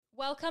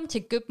Welcome to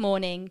Good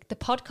Morning, the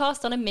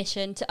podcast on a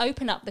mission to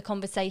open up the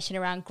conversation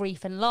around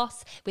grief and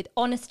loss with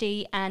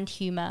honesty and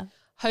humour.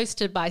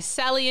 Hosted by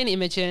Sally and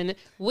Imogen,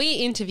 we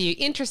interview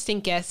interesting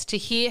guests to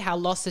hear how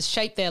loss has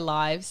shaped their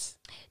lives.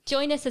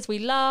 Join us as we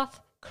laugh,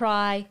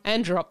 cry,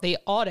 and drop the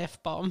odd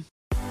F-bomb.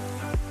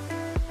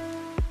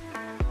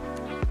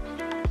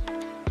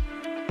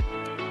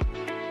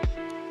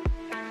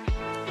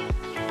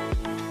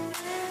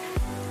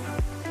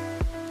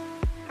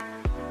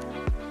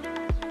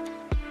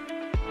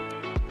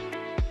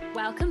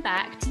 Welcome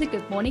back to the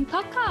Good Morning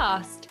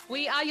podcast.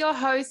 We are your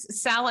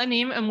hosts, Sal and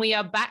Im, and we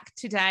are back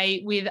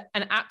today with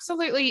an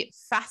absolutely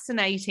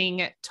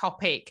fascinating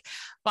topic.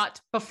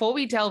 But before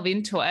we delve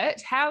into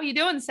it, how are you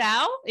doing,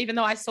 Sal? Even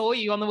though I saw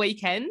you on the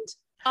weekend.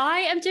 I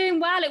am doing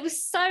well. It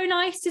was so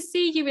nice to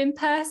see you in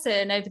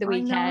person over the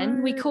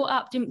weekend. We caught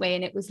up, didn't we?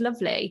 And it was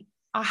lovely.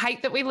 I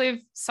hate that we live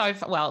so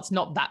far. Well, it's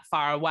not that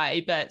far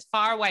away, but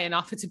far away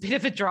enough. It's a bit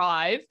of a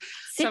drive.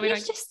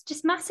 Sydney's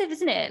just massive,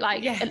 isn't it?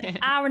 Like an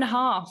hour and a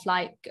half,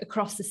 like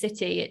across the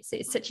city.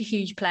 It's such a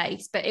huge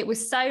place, but it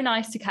was so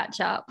nice to catch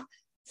up.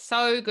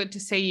 So good to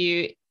see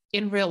you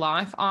in real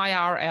life,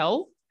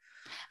 IRL.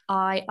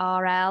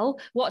 IRL.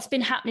 What's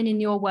been happening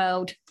in your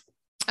world?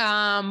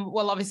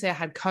 Well, obviously I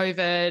had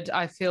COVID.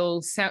 I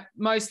feel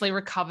mostly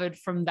recovered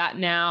from that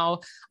now.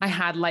 I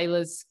had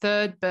Layla's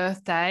third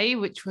birthday,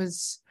 which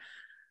was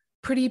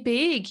pretty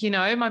big. You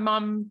know, my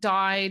mum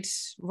died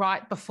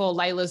right before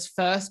Layla's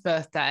first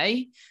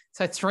birthday,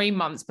 so 3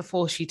 months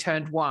before she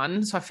turned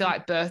 1. So I feel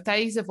like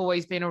birthdays have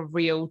always been a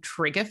real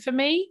trigger for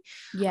me.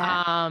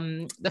 Yeah.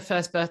 The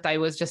first birthday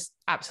was just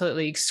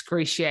absolutely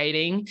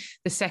excruciating.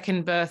 The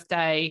second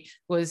birthday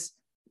was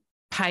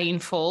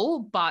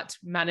painful but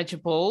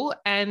manageable,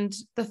 and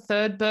the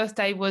third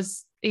birthday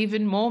was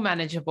even more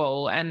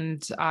manageable,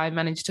 and I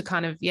managed to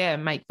kind of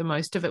make the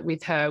most of it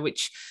with her,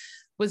 which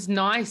was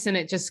nice. And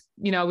it just,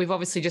 you know, we've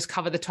obviously just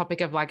covered the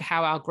topic of like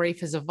how our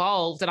grief has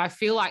evolved, and I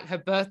feel like her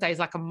birthday is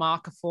like a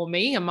marker for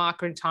me, a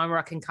marker in time where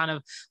I can kind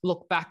of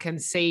look back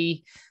and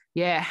see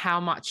how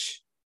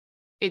much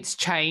it's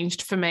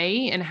changed for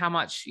me, and how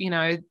much, you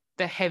know,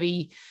 the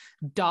heavy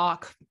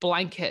dark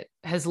blanket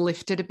has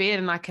lifted a bit,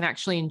 and I can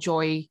actually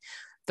enjoy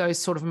those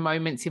sort of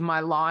moments in my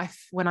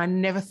life when I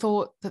never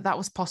thought that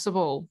was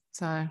possible.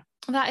 So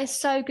that is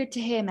so good to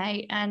hear,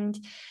 mate. And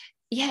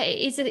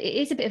it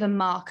is a bit of a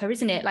marker,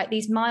 isn't it? Like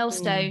these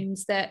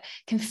milestones that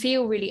can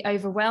feel really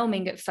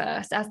overwhelming at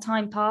first. As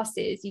time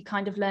passes, you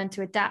kind of learn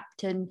to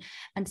adapt and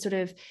sort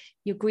of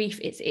your grief.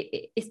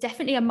 It's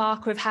definitely a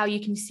marker of how you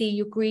can see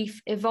your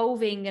grief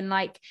evolving and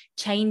like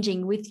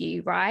changing with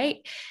you, right?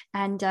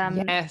 And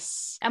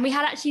yes. And we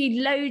had actually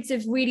loads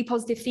of really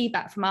positive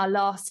feedback from our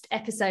last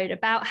episode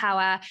about how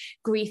our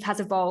grief has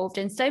evolved,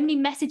 and so many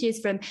messages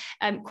from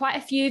quite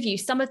a few of you.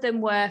 Some of them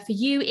were for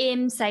you,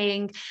 Im,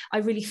 saying, I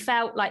really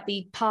felt like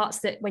the parts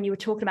that when you were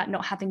talking about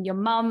not having your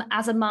mum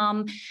as a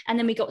mum. And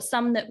then we got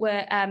some that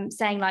were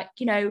saying like,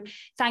 you know,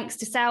 thanks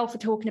to Sal for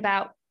talking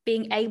about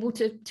being able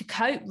to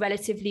cope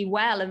relatively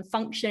well and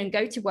function and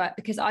go to work,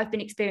 because I've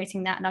been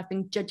experiencing that and I've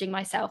been judging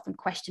myself and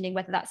questioning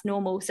whether that's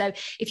normal. So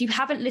if you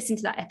haven't listened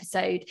to that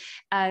episode,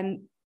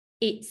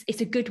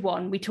 it's a good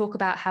one. We talk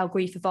about how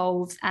grief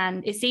evolves,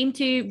 and it seemed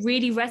to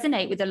really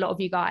resonate with a lot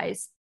of you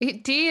guys.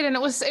 It did. And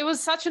it was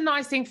such a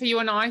nice thing for you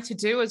and I to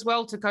do as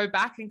well, to go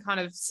back and kind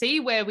of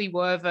see where we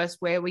were versus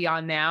where we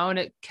are now. And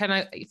it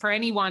can, for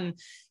anyone,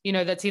 you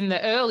know, that's in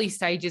the early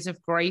stages of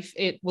grief,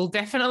 it will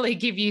definitely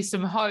give you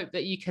some hope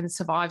that you can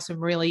survive some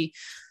really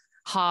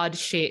hard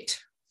shit.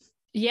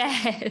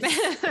 Yes.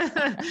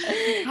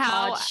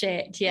 Hard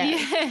shit.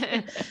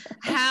 Yeah.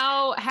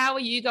 How are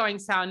you going,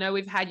 Sal? I know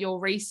we've had your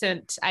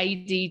recent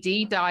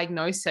ADD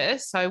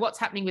diagnosis. So what's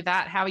happening with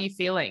that? How are you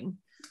feeling?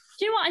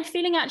 Do you know what? I'm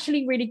feeling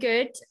actually really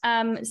good.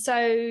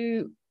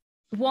 So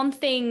one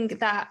thing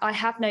that I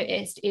have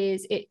noticed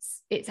is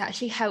it's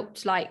actually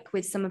helped like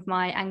with some of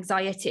my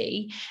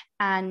anxiety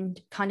and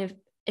kind of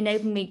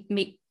enabled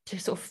me to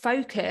sort of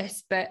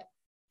focus, but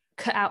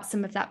cut out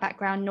some of that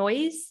background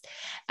noise.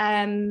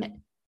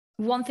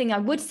 One thing I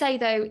would say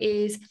though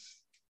is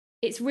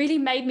it's really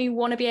made me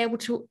want to be able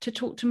to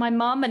talk to my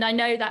mum. And I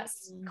know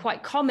that's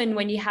quite common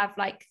when you have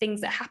like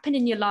things that happen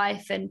in your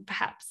life, and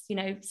perhaps, you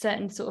know,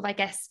 certain sort of, I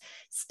guess,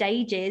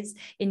 stages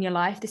in your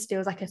life. This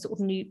feels like a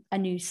sort of a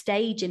new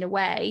stage in a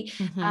way.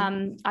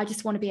 Mm-hmm. I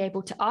just want to be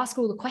able to ask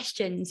all the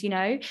questions, you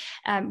know,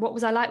 what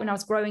was I like when I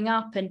was growing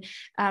up? And,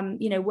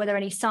 you know, were there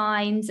any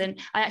signs? And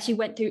I actually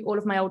went through all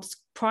of my old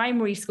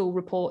primary school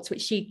reports,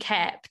 which she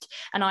kept,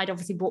 and I'd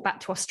obviously brought back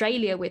to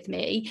Australia with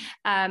me.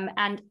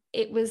 And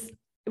it was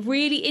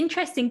really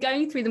interesting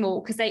going through them all,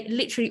 because they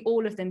literally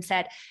all of them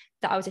said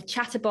that I was a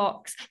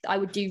chatterbox, that I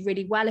would do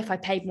really well if I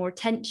paid more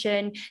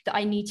attention, that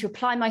I need to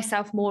apply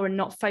myself more and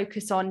not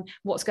focus on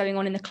what's going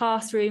on in the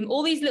classroom.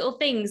 All these little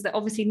things that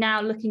obviously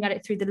now, looking at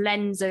it through the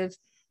lens of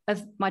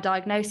my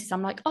diagnosis,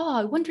 I'm like, oh,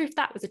 I wonder if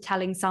that was a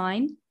telling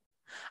sign.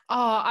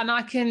 Oh, and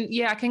I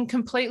can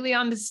completely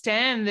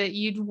understand that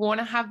you'd want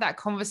to have that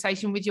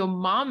conversation with your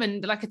mum,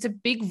 and like it's a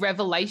big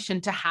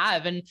revelation to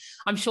have. And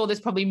I'm sure there's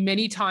probably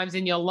many times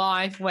in your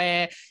life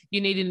where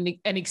you need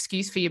an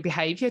excuse for your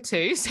behavior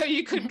too. So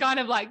you could kind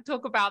of like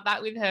talk about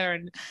that with her,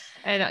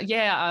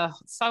 and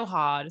so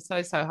hard,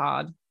 so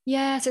hard.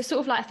 Yeah, so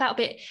sort of like I felt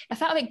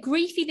a bit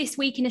griefy this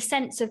week in a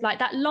sense of like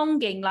that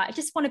longing, like I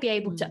just want to be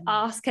able to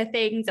ask her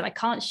things and I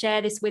can't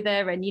share this with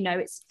her. And,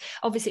 it's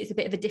obviously it's a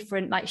bit of a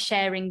different like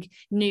sharing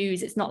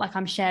news. It's not like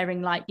I'm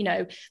sharing like,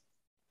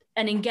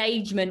 an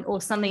engagement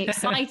or something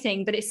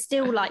exciting, but it's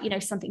still like,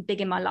 something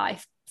big in my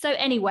life. So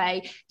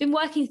anyway, been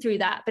working through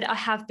that, but I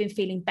have been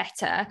feeling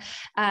better.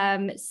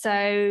 So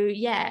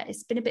yeah,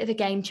 it's been a bit of a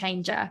game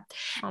changer.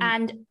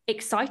 And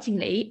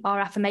excitingly, our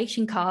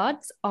affirmation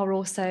cards are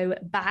also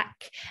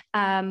back.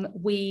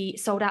 We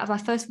sold out of our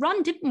first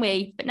run, didn't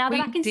we? But now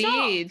they're back in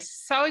stock. We did.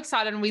 So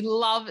excited. And we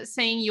love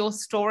seeing your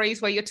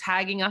stories where you're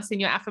tagging us in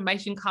your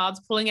affirmation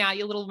cards, pulling out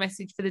your little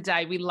message for the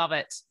day. We love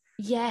it.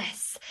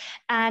 Yes.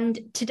 And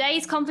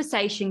today's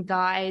conversation,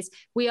 guys,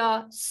 we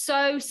are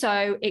so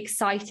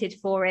excited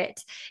for it.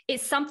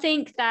 It's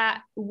something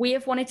that we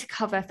have wanted to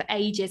cover for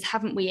ages,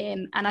 haven't we,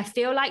 Im? And I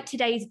feel like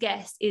today's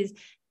guest is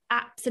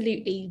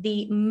absolutely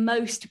the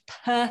most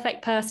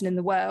perfect person in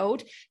the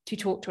world to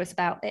talk to us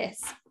about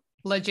this.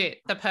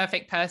 Legit, the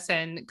perfect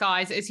person.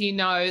 Guys, as you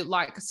know,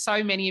 like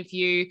so many of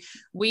you,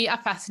 we are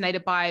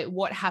fascinated by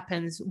what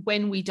happens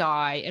when we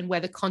die and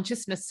whether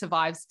consciousness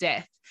survives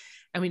death.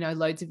 And we know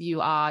loads of you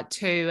are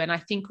too. And I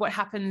think what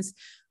happens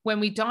when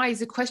we die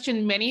is a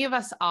question many of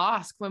us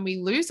ask when we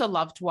lose a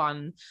loved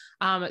one.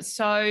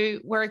 So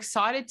we're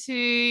excited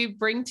to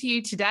bring to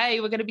you today,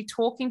 we're going to be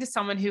talking to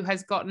someone who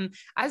has gotten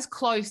as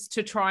close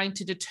to trying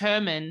to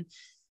determine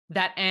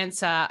that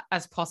answer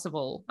as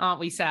possible, aren't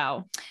we,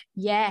 Sal?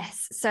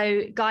 Yes.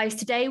 So, guys,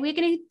 today we're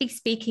going to be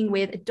speaking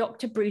with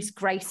Dr. Bruce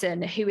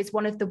Greyson, who is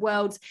one of the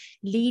world's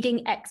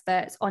leading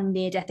experts on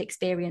near-death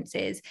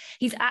experiences.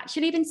 He's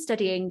actually been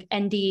studying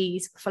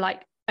NDEs for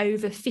like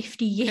over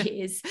 50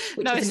 years,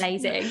 which is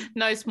amazing.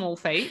 No small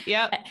feat.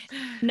 Yeah.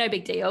 No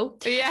big deal.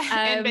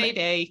 Yeah,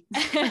 NBD.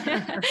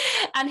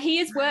 And he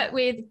has worked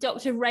with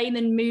Dr.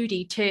 Raymond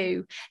Moody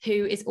too,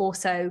 who is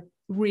also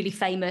really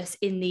famous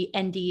in the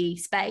NDE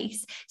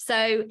space.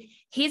 So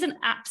he's an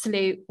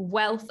absolute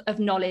wealth of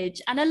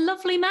knowledge and a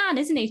lovely man,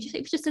 isn't he?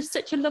 Just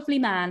such a lovely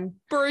man.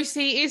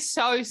 Brucey is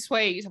so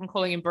sweet. I'm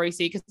calling him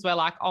Brucey because we're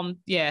like on,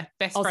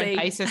 best Aussie friend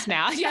basis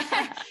now.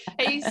 Yeah,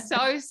 he's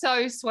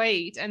so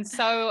sweet. And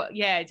so,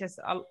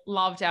 I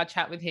loved our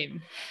chat with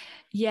him.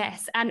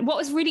 Yes. And what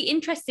was really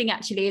interesting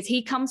actually is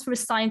he comes from a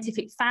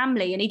scientific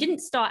family and he didn't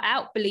start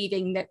out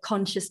believing that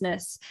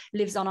consciousness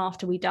lives on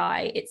after we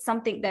die. It's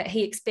something that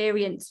he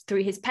experienced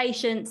through his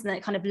patients and then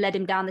it kind of led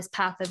him down this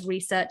path of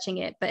researching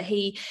it. But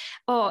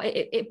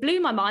it blew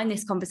my mind,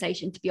 this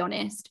conversation, to be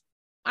honest.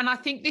 And I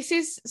think this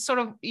is sort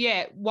of,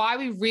 why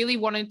we really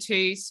wanted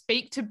to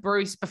speak to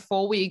Bruce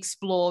before we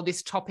explore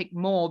this topic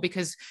more,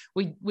 because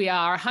we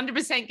are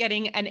 100%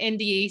 getting an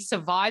NDE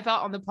survivor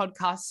on the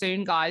podcast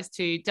soon, guys,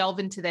 to delve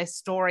into their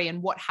story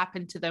and what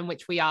happened to them,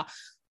 which we are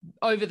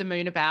over the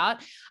moon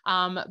about.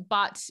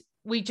 But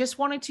we just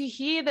wanted to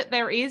hear that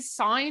there is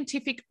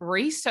scientific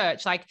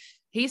research, like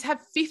he's had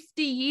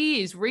 50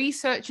 years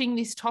researching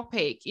this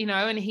topic,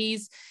 and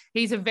he's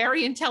a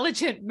very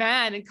intelligent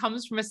man and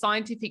comes from a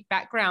scientific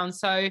background.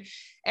 So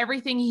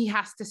everything he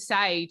has to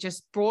say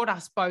just brought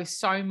us both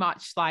so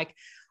much like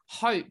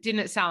hope,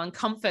 didn't it, Sal, and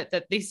comfort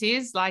that this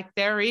is like,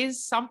 there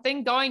is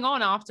something going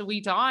on after we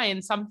die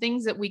and some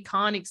things that we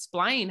can't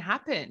explain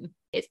happen.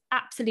 It's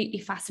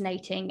absolutely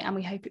fascinating and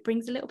we hope it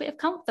brings a little bit of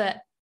comfort.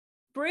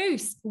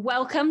 Bruce,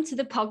 welcome to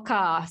the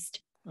podcast.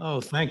 Oh,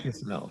 thank you,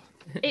 Sal.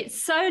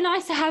 It's so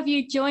nice to have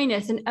you join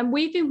us. And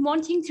we've been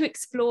wanting to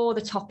explore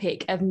the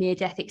topic of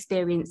near-death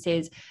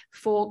experiences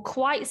for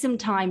quite some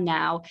time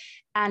now.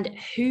 And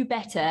who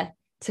better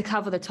to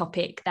cover the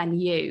topic than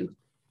you?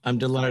 I'm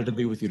delighted to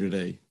be with you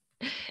today.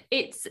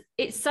 It's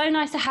so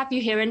nice to have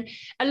you here. And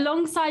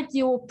alongside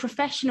your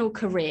professional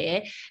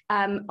career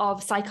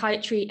of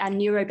psychiatry and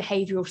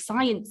neurobehavioral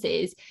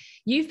sciences,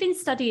 you've been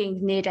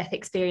studying near-death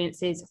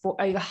experiences for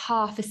over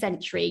half a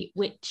century,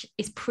 which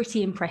is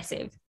pretty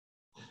impressive.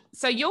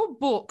 So your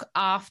book,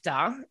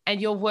 After, and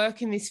your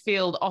work in this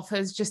field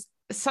offers just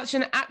such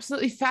an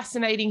absolutely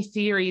fascinating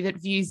theory that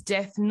views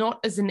death not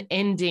as an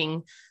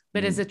ending,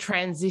 but as a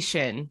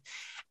transition.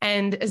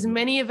 And as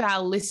many of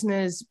our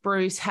listeners,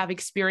 Bruce, have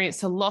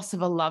experienced a loss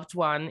of a loved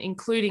one,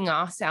 including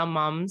us, our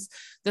mums,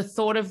 the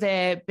thought of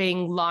there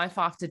being life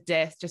after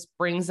death just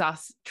brings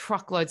us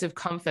truckloads of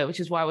comfort, which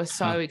is why we're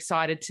so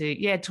excited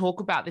to, talk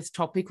about this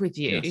topic with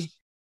you. Yes.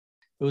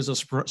 It was a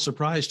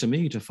surprise to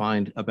me to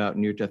find about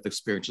near-death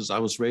experiences. I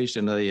was raised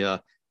in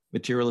a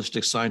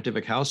materialistic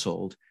scientific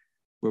household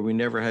where we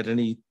never had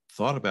any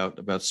thought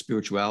about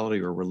spirituality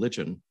or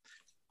religion.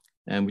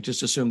 And we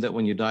just assumed that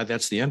when you die,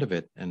 that's the end of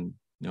it. And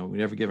we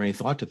never give any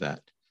thought to that.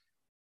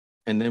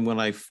 And then when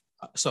I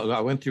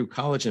went through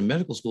college and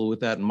medical school with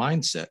that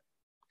mindset.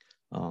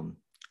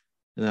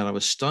 And then I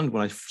was stunned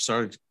when I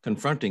started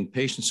confronting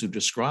patients who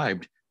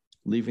described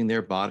leaving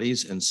their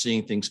bodies and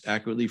seeing things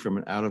accurately from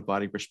an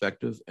out-of-body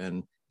perspective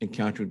and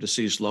encountering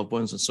deceased loved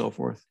ones and so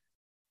forth.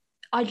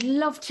 I'd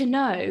love to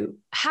know,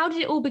 how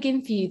did it all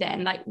begin for you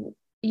then? Like,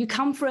 you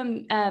come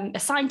from a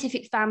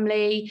scientific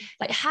family.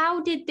 Like,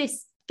 how did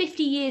this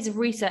 50 years of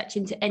research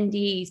into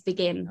NDEs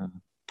begin?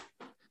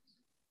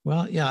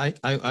 Well, yeah,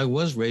 I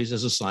was raised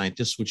as a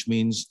scientist, which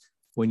means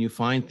when you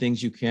find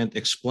things you can't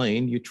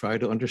explain, you try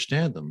to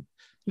understand them.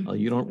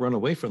 You don't run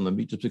away from them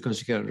just because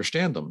you can't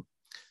understand them.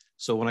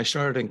 So when I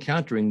started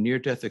encountering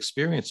near-death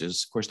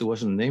experiences, of course, there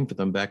wasn't a name for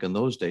them back in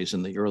those days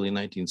in the early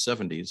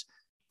 1970s.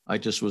 I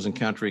just was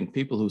encountering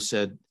people who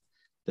said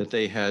that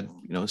they had,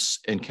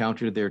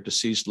 encountered their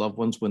deceased loved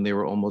ones when they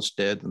were almost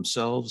dead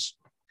themselves.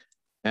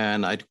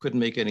 And I couldn't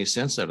make any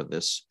sense out of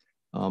this.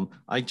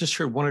 I just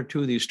heard one or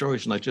two of these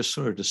stories and I just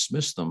sort of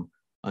dismissed them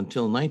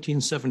until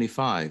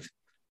 1975,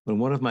 when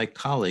one of my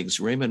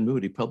colleagues, Raymond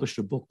Moody, published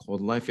a book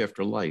called Life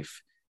After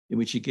Life, in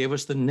which he gave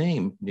us the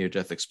name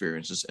near-death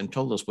experiences and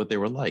told us what they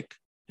were like.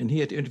 And he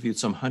had interviewed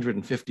some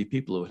 150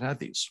 people who had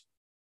these.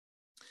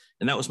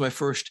 And that was my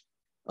first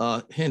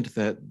hint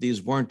that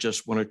these weren't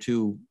just one or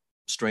two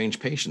strange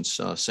patients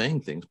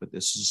saying things, but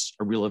this is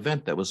a real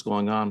event that was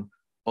going on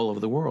all over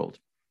the world.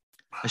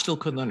 I still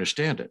couldn't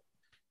understand it.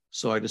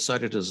 So I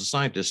decided as a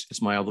scientist,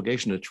 it's my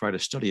obligation to try to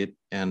study it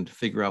and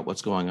figure out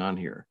what's going on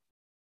here.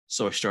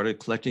 So I started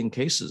collecting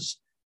cases.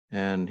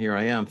 And here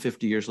I am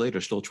 50 years later,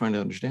 still trying to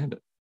understand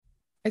it.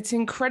 It's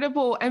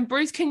incredible. And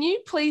Bruce, can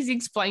you please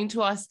explain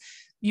to us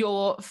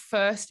your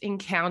first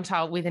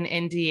encounter with an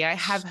NDE? I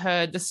have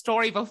heard the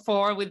story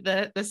before with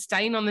the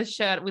stain on the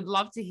shirt. We'd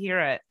love to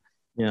hear it.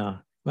 Yeah.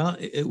 Well,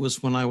 it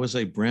was when I was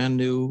a brand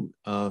new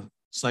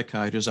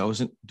psychiatrist. I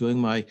was doing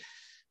my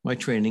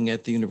training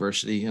at the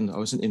university, and I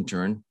was an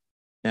intern,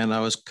 and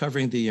I was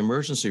covering the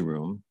emergency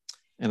room,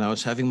 and I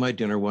was having my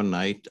dinner one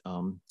night,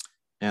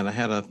 and I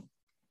had a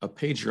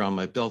pager on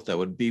my belt that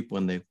would beep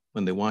when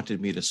they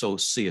wanted me to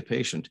see a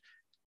patient.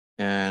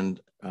 And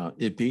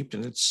it beeped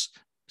and it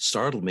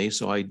startled me.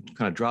 So I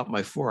kind of dropped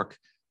my fork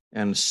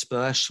and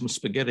splashed some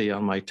spaghetti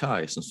on my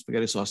tie, some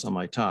spaghetti sauce on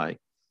my tie.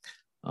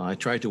 I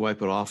tried to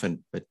wipe it off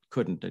but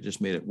couldn't. I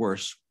just made it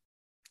worse.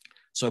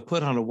 So I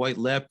put on a white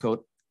lab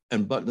coat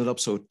and buttoned it up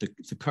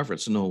to cover it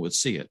so no one would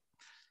see it.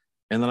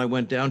 And then I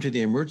went down to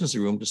the emergency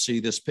room to see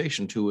this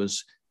patient who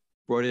was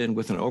brought in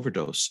with an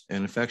overdose.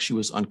 And in fact, she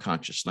was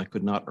unconscious and I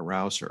could not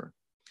arouse her.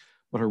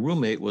 But her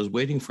roommate was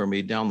waiting for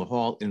me down the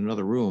hall in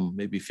another room,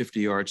 maybe 50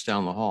 yards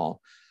down the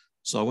hall.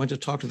 So I went to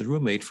talk to the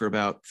roommate for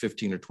about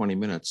 15 or 20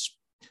 minutes.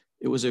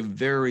 It was a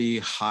very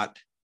hot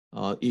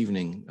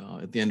evening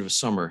at the end of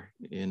summer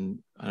in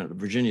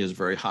Virginia is a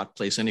very hot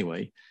place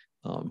anyway.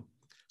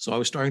 So I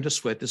was starting to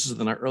sweat. This is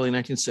in the early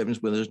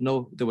 1970s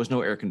when there was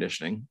no air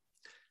conditioning.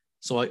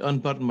 So I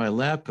unbuttoned my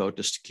lab coat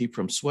just to keep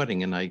from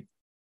sweating, and I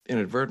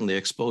inadvertently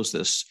exposed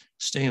this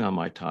stain on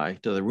my tie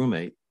to the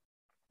roommate.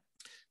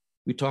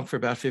 We talked for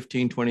about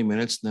 15, 20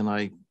 minutes. Then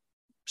I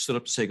stood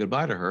up to say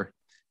goodbye to her,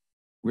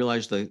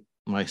 realized that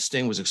my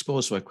stain was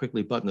exposed, so I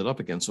quickly buttoned it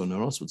up again so no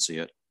one else would see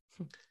it.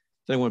 Then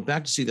I went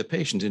back to see the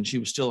patient, and she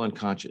was still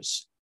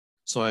unconscious.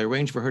 So I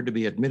arranged for her to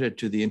be admitted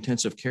to the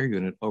intensive care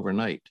unit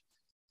overnight.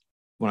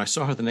 When I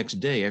saw her the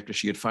next day after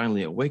she had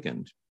finally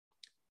awakened,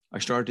 I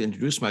started to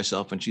introduce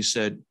myself, and she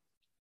said,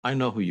 "I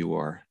know who you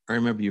are. I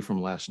remember you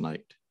from last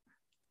night."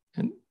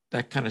 And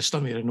that kind of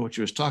stunned me. I didn't know what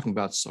she was talking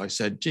about. So I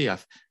said, "Gee, I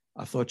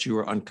thought you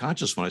were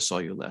unconscious when I saw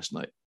you last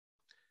night."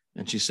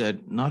 And she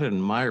said, "Not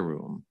in my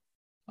room.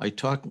 I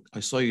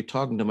saw you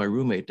talking to my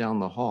roommate down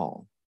the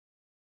hall."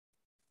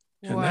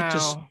 And wow.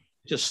 That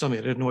just stunned me.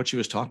 I didn't know what she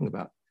was talking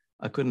about.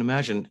 I couldn't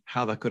imagine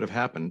how that could have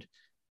happened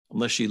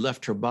unless she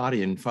left her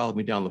body and followed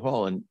me down the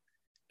hall. And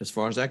as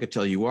far as I could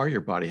tell, you are your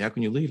body. How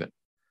can you leave it?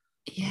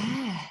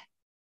 Yeah.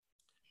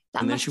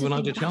 And then she went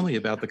on to tell me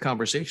about the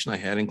conversation I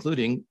had,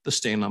 including the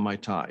stain on my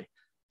tie.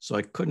 So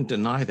I couldn't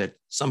deny that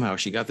somehow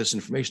she got this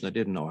information. I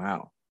didn't know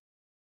how.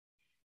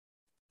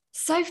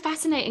 So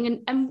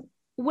fascinating. And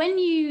when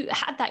you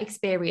had that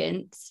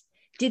experience,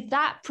 did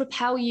that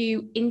propel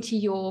you into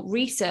your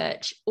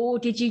research, or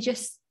did you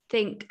just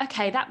think,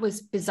 okay, that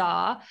was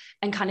bizarre,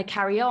 and kind of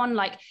carry on?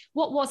 Like,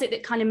 what was it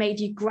that kind of made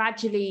you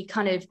gradually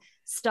kind of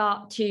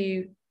start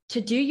to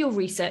do your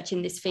research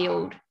in this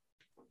field?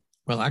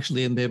 Well,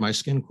 actually, it made my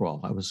skin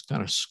crawl. I was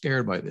kind of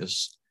scared by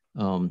this.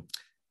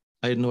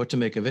 I didn't know what to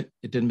make of it.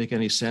 It didn't make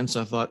any sense.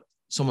 I thought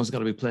someone's got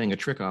to be playing a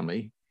trick on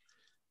me.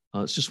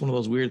 It's just one of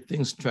those weird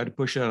things to try to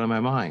push it out of my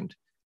mind.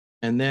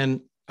 And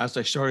then as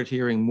I started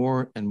hearing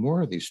more and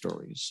more of these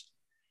stories,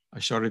 I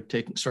starting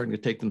to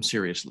take them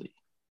seriously.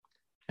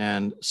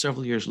 And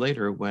several years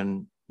later,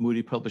 when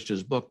Moody published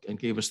his book and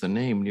gave us the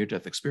name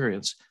Near-Death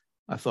Experience,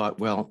 I thought,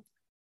 well,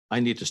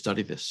 I need to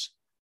study this.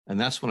 And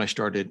that's when I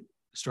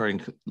starting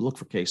to look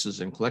for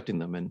cases and collecting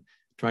them and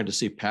trying to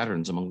see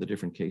patterns among the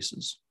different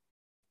cases.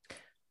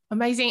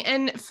 Amazing.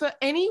 And for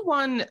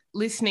anyone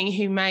listening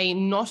who may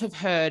not have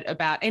heard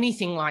about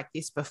anything like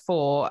this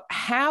before,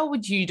 how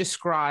would you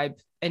describe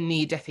a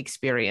near-death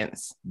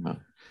experience?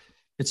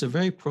 It's a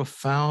very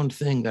profound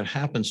thing that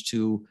happens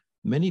to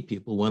many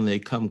people when they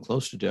come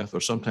close to death, or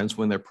sometimes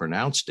when they're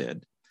pronounced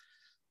dead.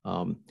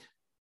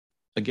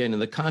 Again, in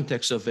the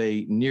context of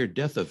a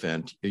near-death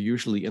event, you're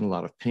usually in a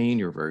lot of pain,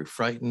 you're very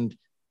frightened,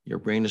 your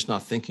brain is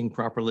not thinking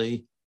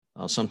properly,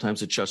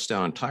 sometimes it shuts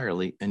down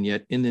entirely, and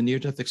yet in the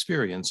near-death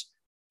experience,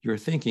 your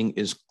thinking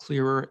is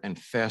clearer and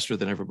faster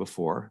than ever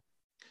before.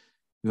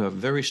 You have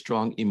very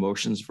strong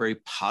emotions, very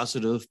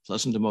positive,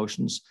 pleasant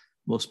emotions.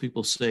 Most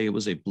people say it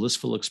was a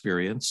blissful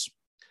experience.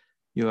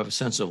 You have a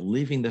sense of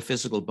leaving the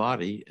physical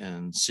body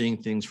and seeing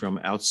things from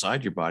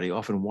outside your body,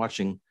 often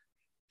watching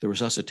the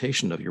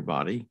resuscitation of your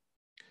body.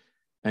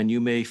 And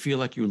you may feel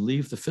like you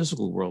leave the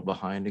physical world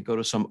behind and go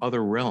to some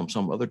other realm,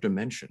 some other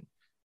dimension,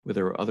 where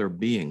there are other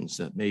beings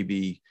that may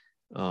be,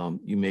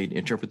 you may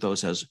interpret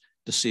those as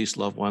deceased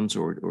loved ones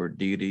or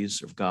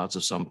deities or gods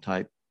of some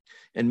type.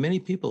 And many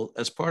people,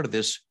 as part of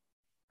this,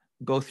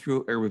 go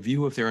through a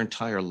review of their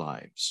entire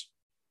lives.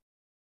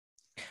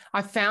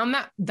 I found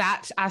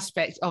that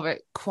aspect of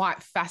it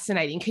quite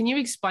fascinating. Can you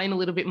explain a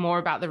little bit more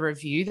about the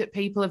review that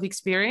people have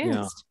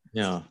experienced?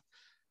 Yeah.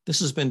 This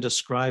has been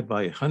described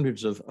by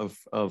hundreds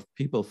of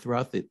people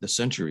throughout the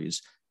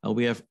centuries.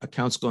 We have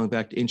accounts going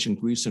back to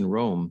ancient Greece and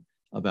Rome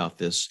about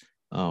this,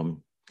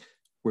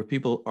 where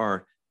people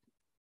are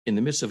in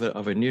the midst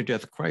of a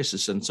near-death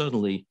crisis, and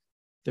suddenly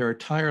their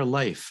entire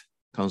life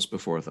comes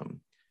before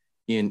them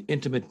in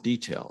intimate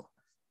detail.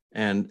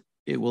 And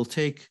it will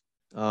take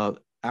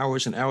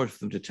hours and hours for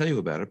them to tell you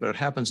about it, but it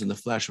happens in the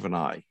flash of an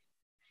eye.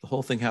 The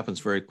whole thing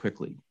happens very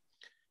quickly.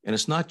 And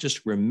it's not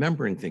just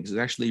remembering things, it's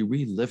actually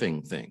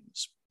reliving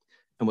things.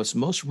 And what's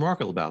most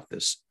remarkable about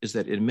this is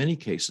that in many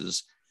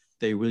cases,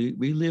 they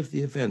relive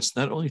the events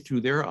not only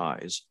through their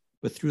eyes,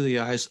 but through the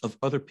eyes of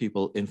other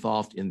people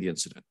involved in the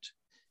incident.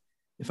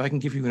 If I can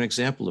give you an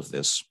example of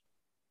this,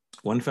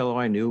 one fellow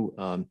I knew,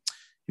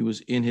 he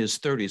was in his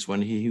 30s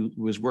when he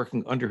was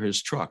working under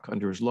his truck,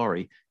 under his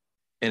lorry,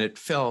 and it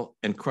fell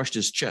and crushed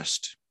his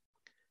chest.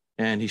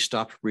 And he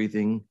stopped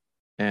breathing,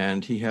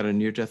 and he had a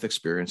near-death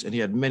experience. And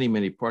he had many,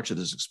 many parts of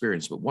this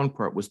experience, but one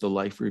part was the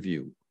life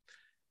review.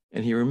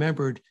 And he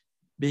remembered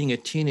being a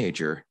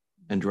teenager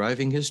and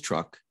driving his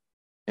truck,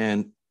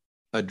 and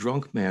a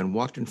drunk man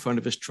walked in front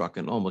of his truck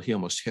and he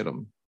almost hit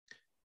him.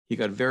 He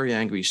got very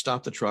angry, he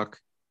stopped the truck,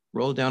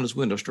 rolled down his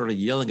window, started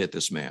yelling at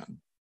this man.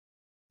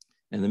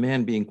 And the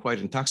man, being quite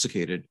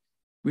intoxicated,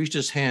 reached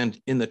his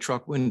hand in the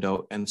truck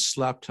window and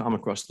slapped Tom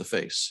across the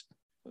face.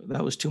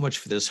 That was too much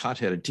for this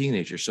hot-headed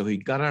teenager. So he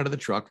got out of the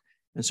truck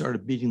and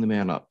started beating the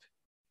man up.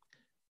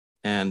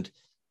 And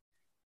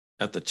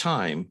at the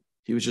time,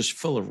 he was just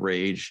full of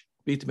rage,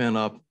 beat the man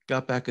up,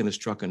 got back in his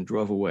truck and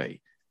drove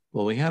away.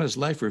 Well, when he had his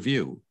life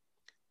review,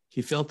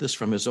 he felt this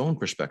from his own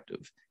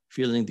perspective,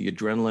 feeling the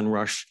adrenaline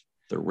rush,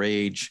 the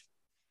rage.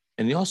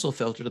 And he also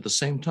felt it at the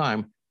same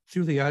time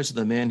through the eyes of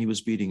the man he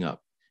was beating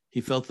up. He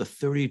felt the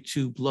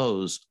 32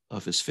 blows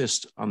of his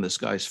fist on this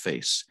guy's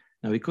face.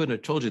 Now, he couldn't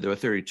have told you there were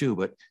 32,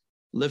 but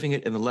living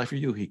it in the life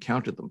review, he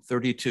counted them,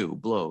 32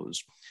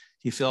 blows.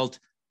 He felt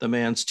the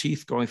man's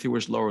teeth going through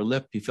his lower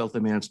lip. He felt the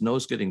man's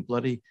nose getting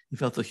bloody. He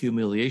felt the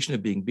humiliation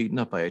of being beaten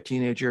up by a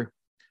teenager.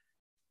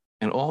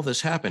 And all this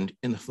happened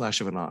in the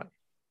flash of an eye.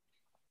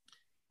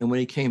 And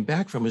when he came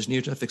back from his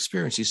near-death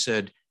experience, he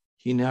said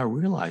he now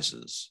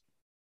realizes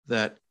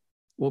that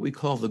what we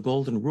call the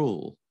golden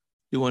rule,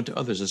 do unto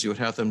others as you would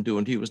have them do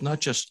unto you, was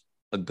not just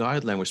a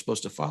guideline we're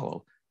supposed to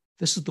follow.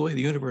 This is the way the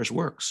universe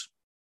works.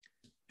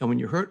 And when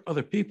you hurt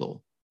other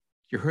people,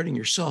 you're hurting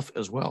yourself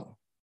as well.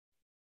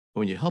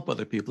 When you help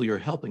other people, you're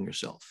helping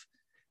yourself.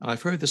 And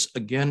I've heard this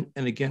again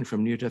and again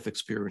from near-death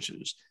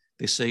experiencers.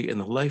 They say in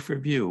the life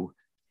review,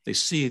 they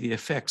see the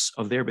effects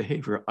of their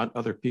behavior on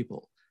other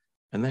people,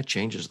 and that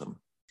changes them.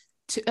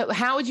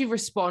 How would you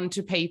respond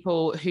to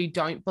people who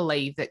don't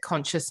believe that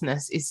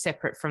consciousness is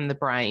separate from the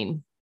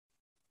brain?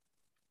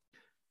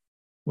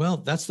 Well,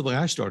 that's the way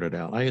I started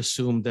out. I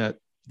assumed that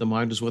the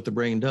mind is what the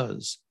brain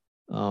does.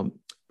 But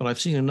I've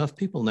seen enough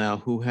people now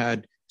who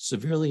had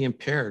severely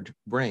impaired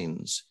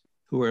brains,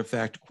 who were in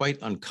fact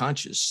quite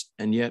unconscious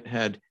and yet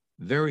had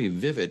very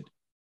vivid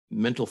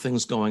mental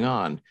things going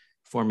on,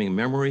 forming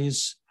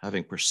memories,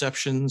 having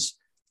perceptions,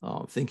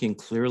 thinking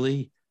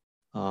clearly.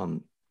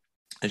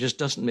 It just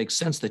doesn't make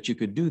sense that you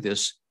could do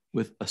this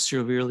with a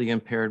severely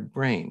impaired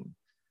brain.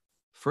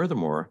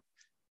 Furthermore,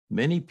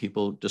 many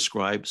people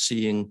describe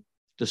seeing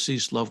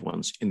deceased loved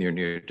ones in their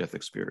near-death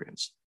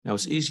experience. Now,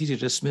 it's easy to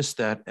dismiss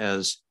that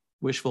as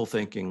wishful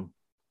thinking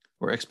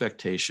or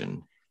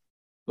expectation,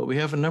 but we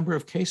have a number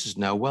of cases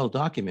now well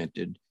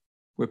documented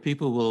where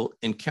people will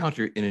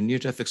encounter in a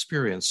near-death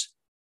experience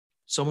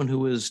someone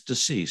who is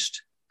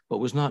deceased, but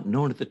was not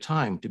known at the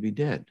time to be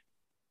dead.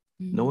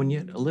 No one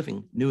yet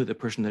living knew the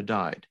person had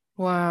died.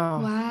 Wow.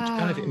 Which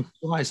kind of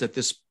implies that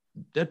this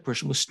dead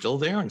person was still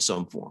there in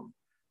some form.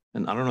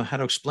 And I don't know how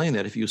to explain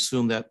that if you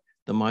assume that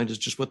the mind is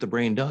just what the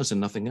brain does and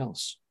nothing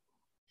else.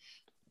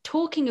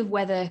 Talking of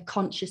whether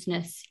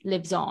consciousness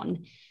lives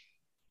on,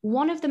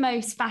 one of the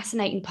most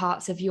fascinating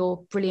parts of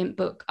your brilliant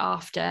book,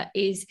 After,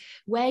 is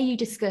where you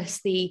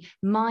discuss the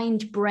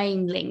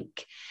mind-brain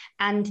link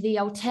and the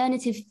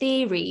alternative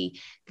theory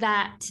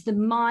that the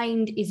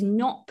mind is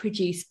not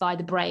produced by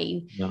the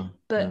brain,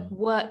 but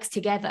works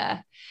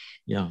together.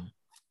 Yeah.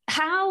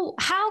 How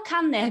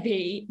can there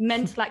be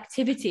mental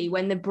activity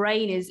when the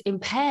brain is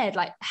impaired?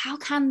 Like, how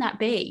can that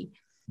be?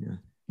 Yeah.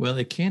 Well,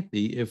 it can't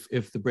be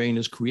if the brain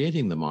is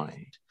creating the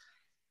mind.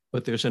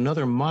 But there's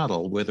another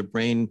model where the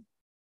brain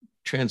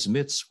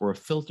transmits or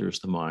filters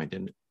the mind.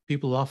 And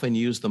people often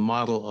use the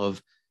model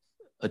of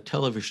a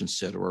television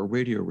set or a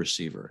radio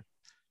receiver,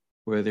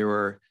 where there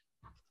are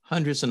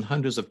hundreds and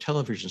hundreds of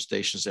television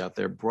stations out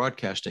there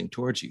broadcasting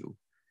towards you.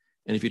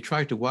 And if you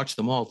tried to watch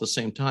them all at the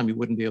same time, you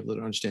wouldn't be able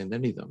to understand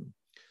any of them.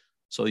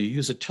 So you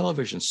use a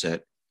television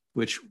set,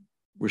 which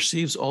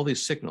receives all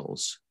these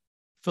signals,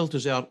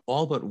 filters out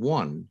all but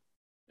one,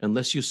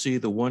 unless you see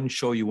the one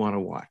show you want to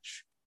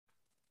watch.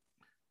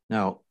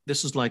 Now,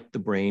 this is like the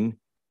brain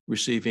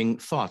receiving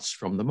thoughts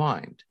from the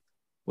mind.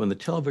 When the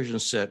television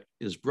set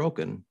is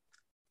broken,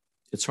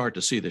 it's hard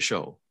to see the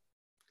show.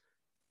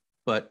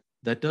 But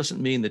that doesn't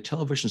mean the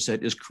television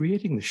set is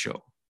creating the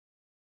show.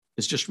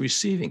 It's just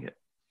receiving it.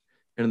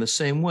 And in the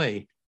same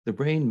way, the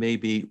brain may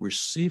be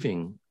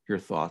receiving your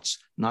thoughts,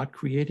 not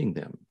creating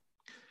them.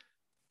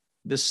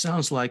 This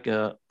sounds like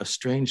a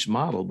strange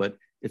model, but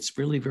it's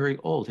really very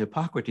old.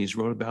 Hippocrates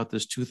wrote about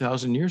this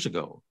 2,000 years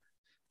ago.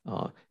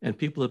 And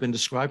people have been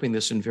describing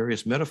this in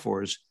various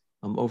metaphors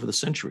over the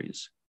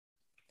centuries.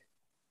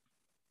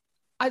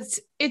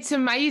 It's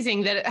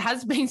amazing that it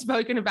has been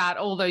spoken about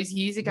all those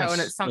years ago, and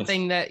it's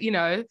something that, you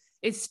know,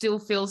 it still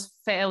feels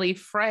fairly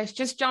fresh.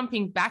 Just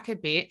jumping back a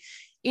bit,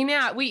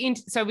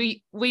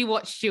 we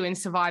watched you in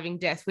Surviving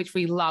Death, which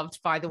we loved,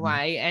 by the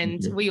way,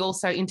 and we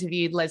also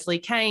interviewed Leslie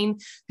Kean,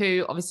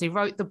 who obviously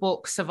wrote the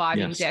book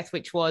Surviving Death,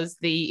 which was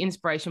the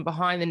inspiration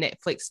behind the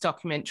Netflix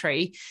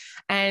documentary.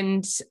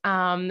 And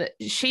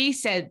she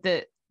said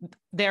that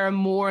there are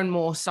more and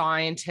more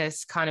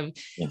scientists kind of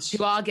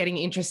who are getting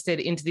interested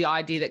into the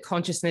idea that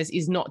consciousness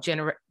is not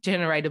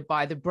generated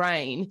by the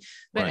brain.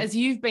 But as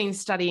you've been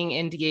studying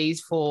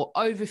NDEs for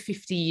over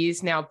 50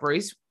 years now,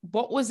 Bruce,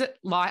 what was it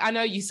like? I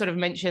know you sort of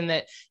mentioned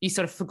that you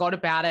sort of forgot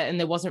about it and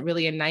there wasn't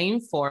really a name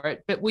for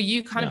it, but were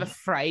you kind of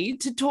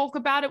afraid to talk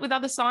about it with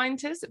other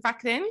scientists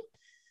back then?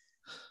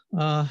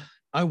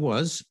 I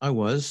was,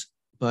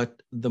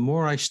 but the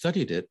more I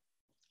studied it,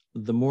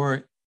 the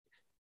more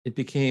it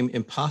became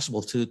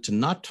impossible to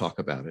not talk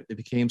about it. It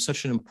became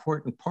such an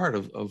important part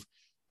of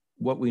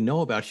what we know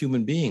about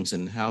human beings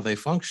and how they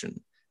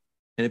function.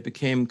 And it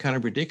became kind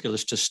of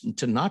ridiculous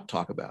to not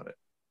talk about it.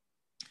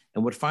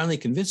 And what finally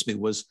convinced me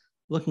was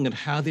looking at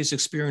how these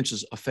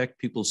experiences affect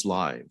people's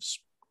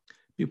lives.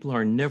 People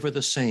are never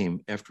the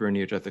same after a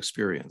near-death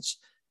experience.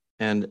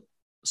 And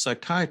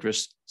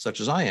psychiatrists,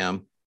 such as I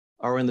am,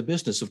 are in the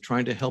business of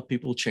trying to help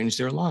people change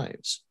their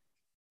lives.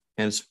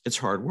 And it's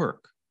hard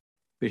work.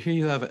 But here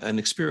you have an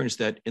experience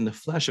that in the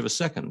flash of a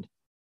second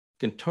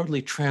can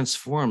totally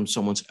transform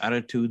someone's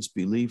attitudes,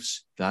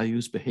 beliefs,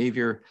 values,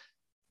 behavior.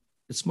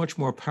 It's much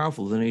more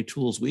powerful than any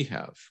tools we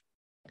have.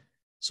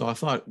 So I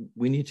thought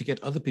we need to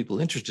get other people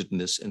interested in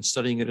this and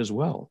studying it as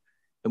well.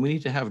 And we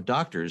need to have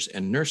doctors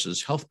and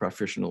nurses, health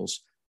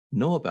professionals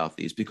know about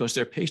these because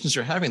their patients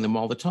are having them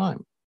all the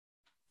time.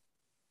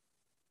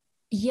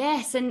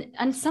 Yes,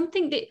 and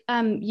something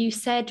that you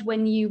said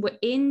when you were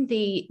in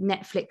the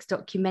Netflix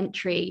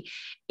documentary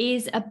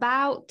is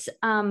about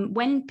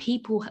when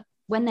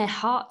their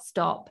hearts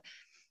stop.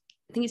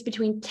 I think it's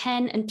between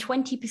 10 and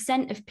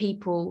 20% of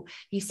people,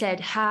 you said,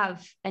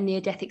 have a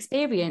near-death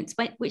experience,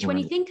 which when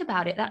you think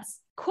about it,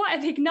 that's quite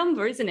a big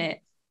number, isn't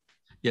it?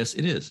 Yes,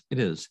 it is. It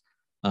is.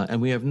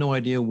 And we have no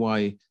idea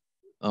why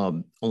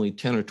only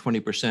 10 or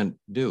 20%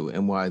 do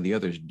and why the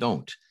others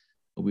don't.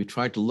 We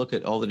tried to look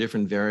at all the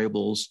different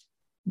variables.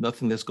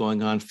 Nothing that's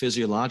going on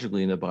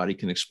physiologically in the body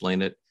can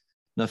explain it.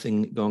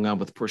 Nothing going on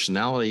with the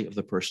personality of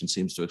the person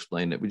seems to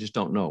explain it. We just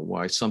don't know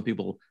why some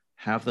people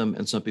have them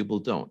and some people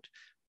don't.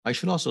 I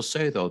should also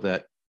say, though,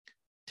 that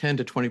 10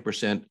 to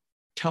 20%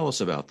 tell us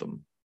about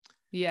them.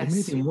 Yes.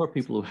 There may be more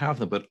people who have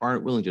them but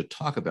aren't willing to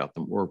talk about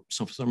them or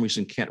for some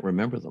reason can't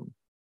remember them.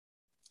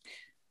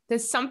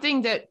 There's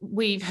something that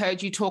we've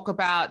heard you talk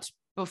about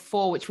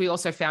before, which we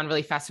also found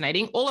really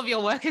fascinating. All of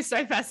your work is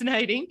so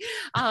fascinating.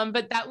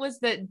 But that was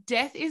that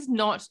death is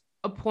not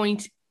a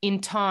point in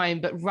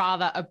time, but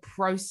rather a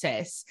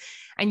process.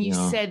 And you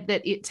said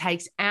that it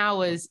takes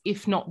hours,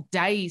 if not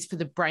days, for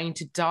the brain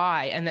to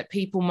die, and that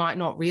people might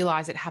not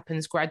realize it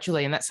happens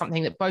gradually. And that's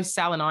something that both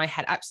Sal and I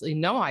had absolutely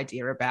no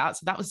idea about.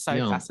 So that was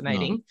so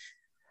fascinating.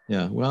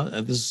 Yeah, well,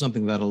 this is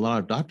something that a lot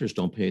of doctors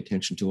don't pay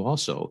attention to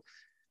also.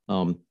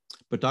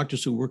 But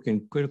doctors who work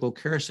in critical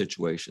care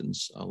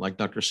situations, like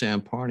Dr. Sam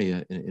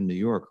Parnia in New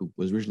York, who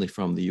was originally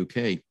from the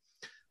UK,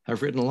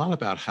 have written a lot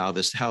about how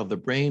the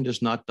brain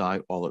does not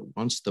die all at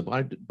once. The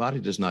body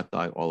does not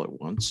die all at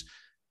once.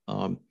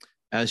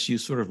 As you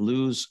sort of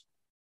lose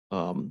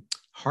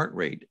heart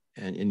rate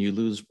and you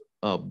lose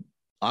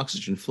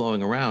oxygen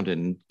flowing around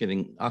and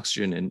getting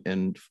oxygen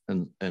and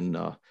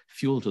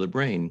fuel to the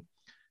brain,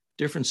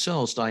 different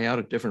cells die out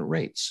at different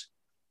rates.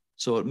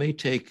 So it may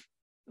take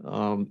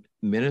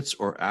minutes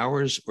or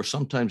hours or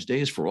sometimes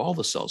days for all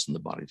the cells in the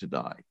body to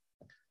die.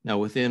 Now,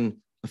 within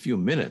a few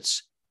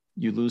minutes,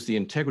 you lose the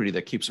integrity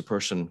that keeps a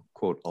person,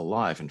 quote,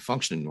 alive and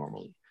functioning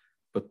normally.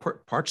 But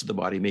parts of the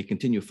body may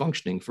continue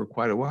functioning for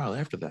quite a while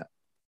after that.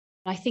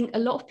 I think a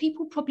lot of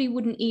people probably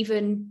wouldn't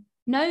even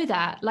know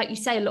that. Like you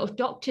say, a lot of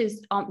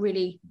doctors aren't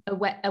really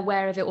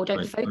aware of it or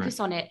don't focus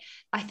on it.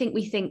 I think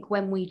we think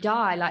when we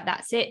die, like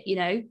that's it, you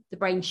know, the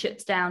brain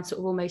shuts down sort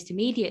of almost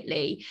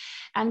immediately.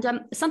 And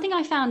something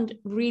I found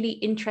really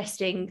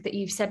interesting that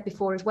you've said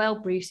before as well,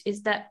 Bruce,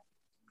 is that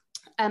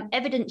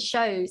evidence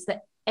shows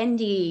that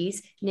NDEs,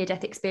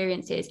 near-death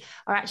experiences,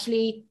 are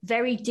actually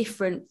very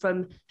different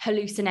from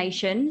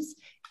hallucinations.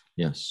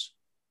 Yes.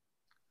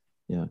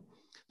 Yeah.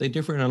 They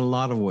differ in a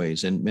lot of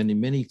ways, and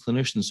many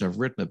clinicians have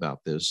written about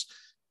this.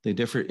 They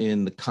differ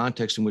in the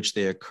context in which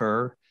they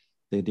occur.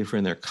 They differ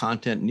in their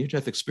content.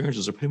 Near-death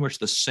experiences are pretty much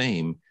the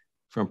same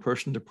from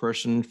person to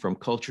person, from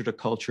culture to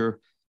culture.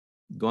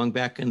 Going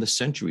back in the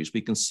centuries,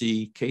 we can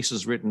see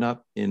cases written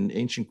up in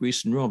ancient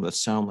Greece and Rome that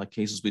sound like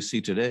cases we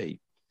see today.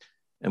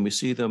 And we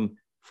see them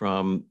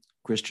from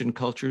Christian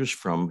cultures,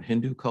 from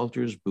Hindu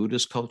cultures,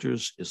 Buddhist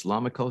cultures,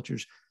 Islamic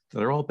cultures,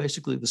 that are all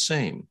basically the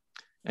same.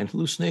 And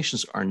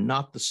hallucinations are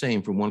not the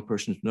same from one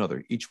person to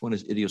another. Each one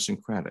is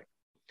idiosyncratic.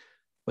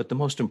 But the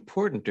most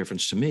important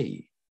difference to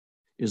me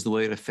is the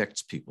way it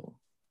affects people.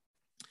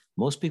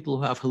 Most people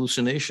who have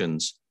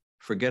hallucinations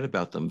forget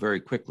about them very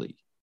quickly,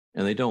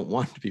 and they don't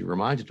want to be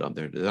reminded of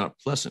them. They're not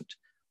pleasant.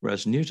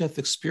 Whereas near-death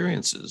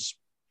experiences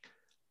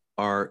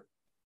are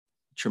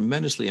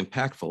tremendously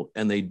impactful,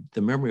 and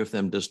the memory of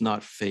them does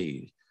not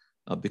fade.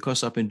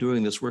 Because I've been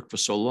doing this work for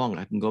so long,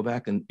 I can go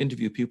back and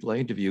interview people I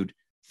interviewed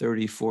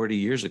 30, 40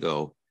 years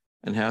ago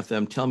and have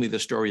them tell me the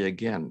story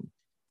again.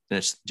 And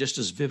it's just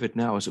as vivid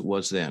now as it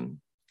was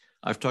then.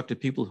 I've talked to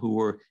people who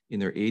were in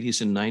their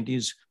 80s and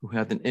 90s who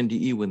had an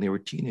NDE when they were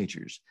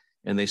teenagers,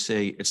 and they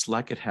say, it's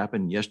like it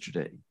happened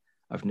yesterday.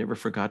 I've never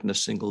forgotten a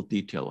single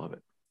detail of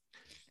it.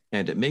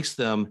 And it makes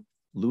them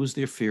lose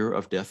their fear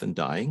of death and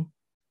dying.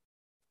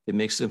 It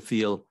makes them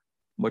feel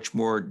much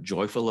more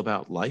joyful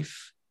about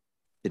life.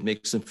 It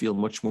makes them feel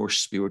much more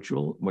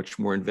spiritual, much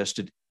more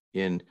invested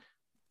in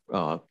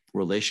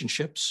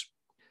relationships,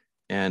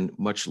 and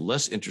much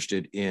less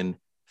interested in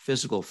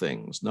physical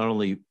things, not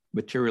only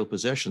material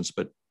possessions,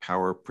 but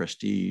power,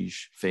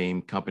 prestige,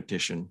 fame,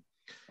 competition.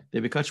 They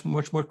become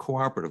much more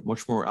cooperative,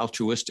 much more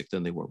altruistic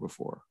than they were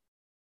before.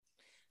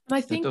 And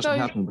I think that doesn't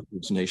happen with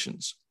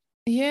hallucinations.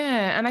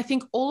 Yeah. And I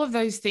think all of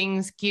those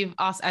things give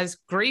us as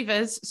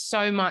grievers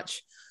so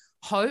much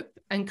hope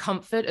and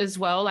comfort as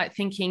well. Like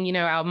thinking, you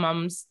know, our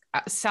mums,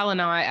 Sal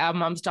and I, our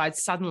mums died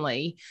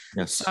suddenly.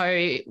 Yes.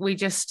 So we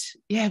just,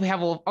 we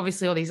have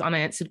obviously all these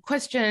unanswered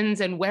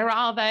questions, and where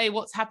are they?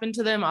 What's happened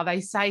to them? Are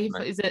they safe?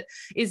 Right.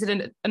 Is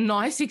it a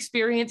nice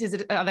experience?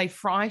 Are they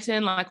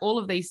frightened? Like all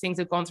of these things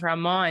have gone through our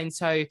mind.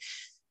 So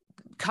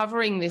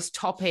covering this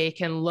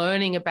topic and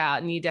learning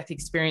about near-death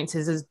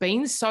experiences has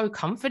been so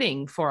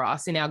comforting for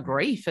us in our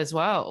grief as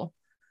well.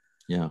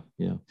 Yeah.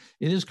 It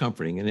is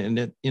comforting. And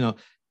it, you know,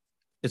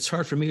 it's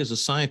hard for me as a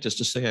scientist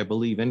to say I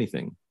believe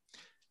anything,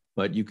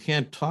 but you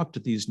can't talk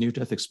to these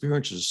near-death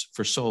experiences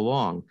for so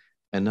long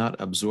and not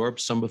absorb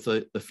some of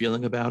the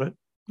feeling about it.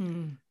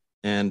 Mm.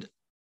 And,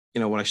 you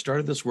know, when I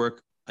started this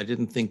work, I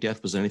didn't think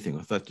death was anything.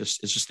 I thought it's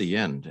just the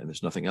end and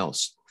there's nothing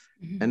else.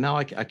 Mm-hmm. And now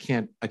I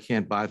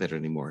can't buy that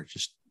anymore.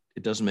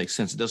 It doesn't make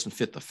sense. It doesn't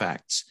fit the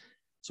facts.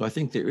 So I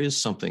think there is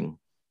something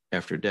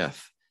after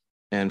death.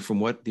 And from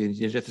what the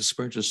near-death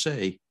experiences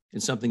say,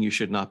 it's something you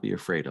should not be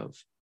afraid of.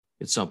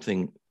 It's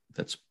something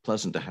that's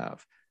pleasant to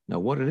have. Now,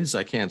 what it is,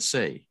 I can't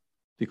say,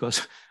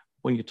 because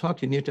when you talk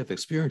to near-death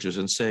experiencers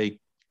and say,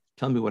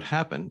 tell me what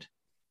happened,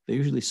 they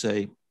usually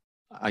say,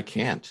 I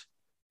can't.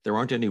 There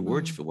aren't any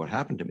words for what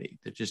happened to me.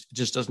 It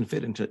just doesn't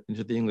fit into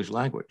the English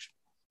language.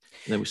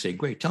 And then we say,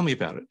 great, tell me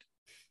about it.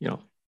 You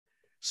know,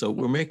 so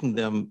we're making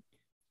them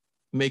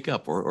make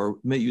up or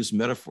may use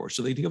metaphors.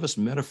 So they give us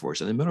metaphors,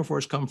 and the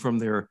metaphors come from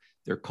their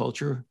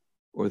culture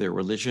or their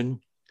religion.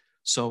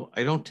 So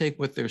I don't take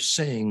what they're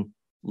saying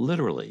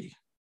literally.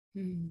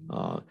 You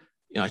know,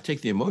 I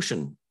take the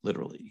emotion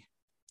literally,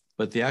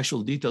 but the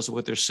actual details of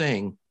what they're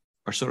saying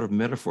are sort of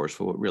metaphors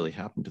for what really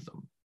happened to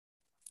them.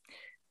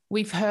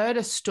 We've heard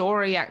a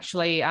story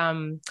actually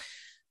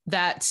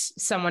that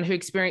someone who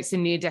experienced a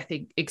near-death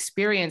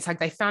experience, like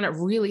they found it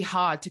really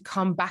hard to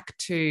come back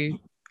to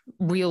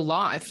real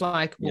life,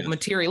 like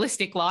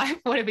materialistic life,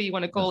 whatever you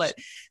want to call it.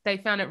 They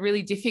found it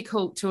really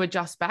difficult to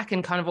adjust back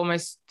and kind of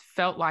almost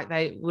felt like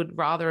they would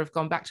rather have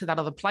gone back to that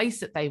other place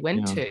that they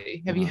went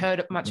to. Have you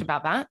heard much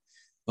about that?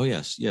 Oh,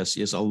 yes.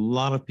 A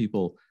lot of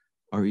people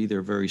are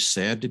either very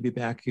sad to be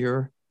back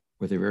here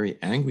or they're very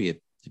angry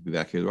to be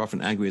back here. They're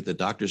often angry at the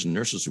doctors and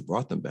nurses who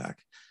brought them back.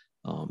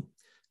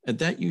 And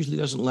that usually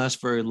doesn't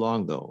last very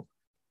long, though,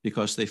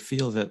 because they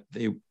feel that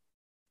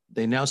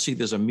they now see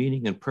there's a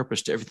meaning and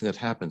purpose to everything that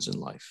happens in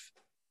life.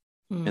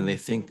 And they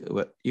think,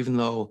 well, even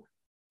though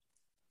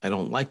I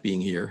don't like being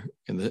here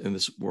in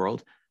this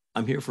world,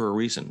 I'm here for a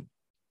reason.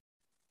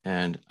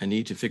 And I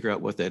need to figure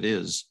out what that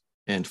is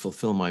and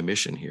fulfill my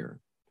mission here.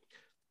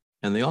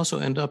 And they also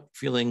end up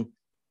feeling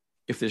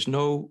if there's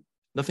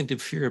nothing to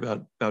fear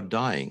about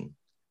dying,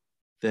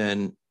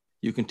 then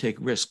you can take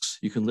risks.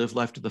 You can live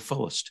life to the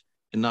fullest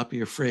and not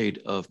be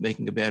afraid of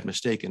making a bad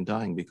mistake and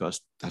dying,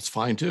 because that's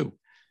fine too.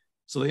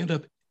 So they end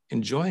up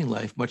enjoying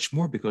life much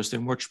more because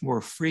they're much more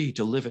free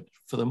to live it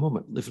for the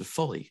moment, live it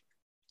fully.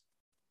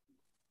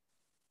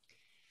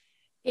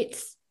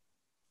 It's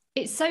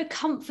so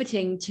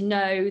comforting to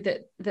know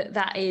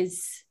that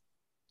is,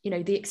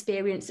 the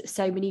experience that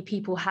so many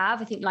people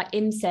have. I think, like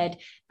Im said,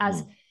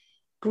 as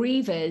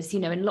grievers,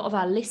 and a lot of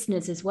our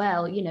listeners as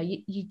well,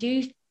 you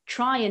do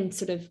try and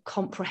sort of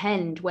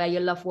comprehend where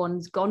your loved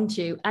one's gone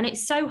to, and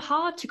it's so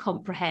hard to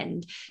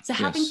comprehend. So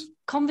having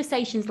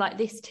conversations like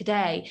this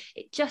today,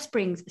 it just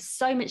brings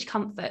so much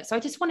comfort. So I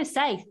just want to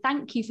say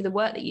thank you for the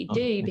work that you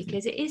do,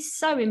 because it is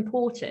so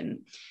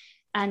important.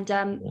 And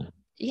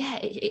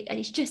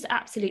it's just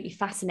absolutely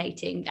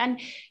fascinating. And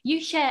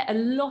you share a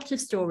lot of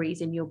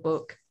stories in your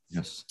book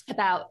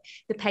about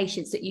the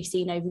patients that you've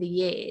seen over the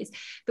years.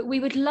 But we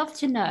would love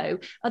to know,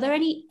 are there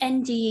any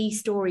NDE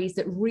stories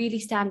that really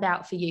stand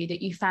out for you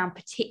that you found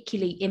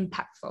particularly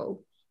impactful?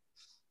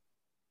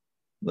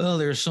 Well,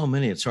 there's so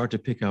many, it's hard to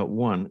pick out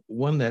one.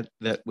 One that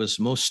was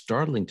most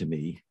startling to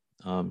me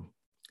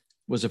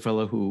was a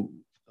fellow who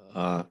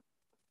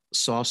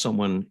saw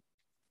someone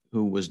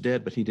who was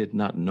dead, but he did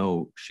not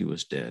know she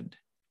was dead.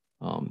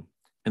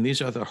 And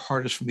these are the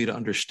hardest for me to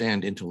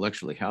understand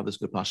intellectually, how this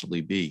could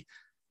possibly be.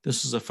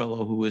 This is a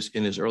fellow who was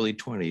in his early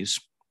 20s,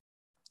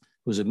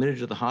 who was admitted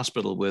to the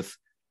hospital with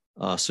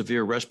a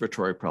severe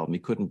respiratory problem. He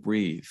couldn't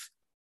breathe.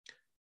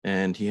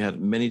 And he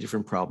had many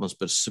different problems,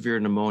 but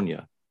severe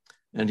pneumonia.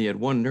 And he had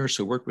one nurse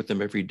who worked with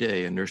him every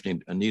day, a nurse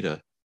named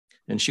Anita.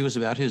 And she was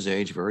about his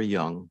age, very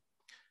young.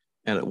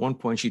 And at one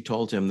point, she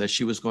told him that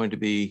she was going to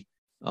be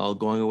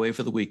going away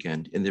for the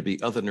weekend, and there'd be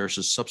other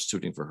nurses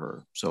substituting for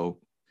her. So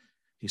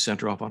he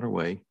sent her off on her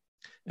way.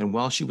 And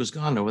while she was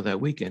gone over that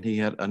weekend, he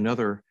had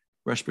another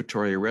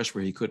respiratory arrest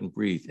where he couldn't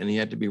breathe, and he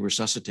had to be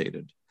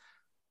resuscitated.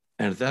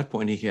 And at that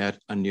point, he had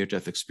a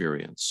near-death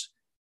experience.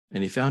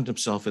 And he found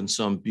himself in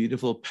some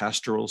beautiful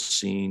pastoral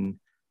scene.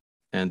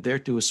 And there,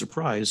 to his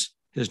surprise,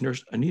 his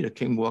nurse, Anita,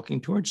 came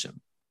walking towards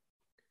him.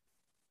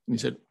 And he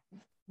said,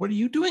 "What are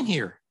you doing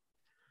here?"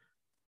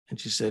 And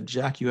she said,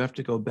 "Jack, you have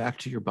to go back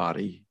to your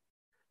body.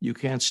 You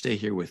can't stay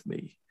here with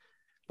me.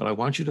 But I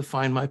want you to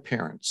find my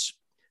parents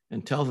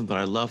and tell them that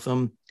I love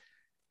them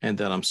and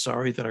that I'm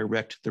sorry that I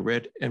wrecked the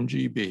red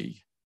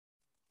MGB."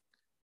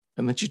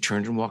 And then she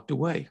turned and walked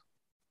away.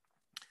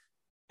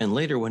 And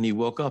later, when he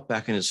woke up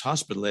back in his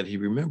hospital bed, he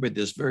remembered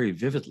this very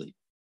vividly.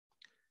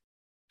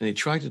 And he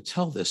tried to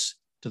tell this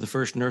to the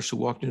first nurse who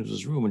walked into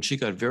his room, and she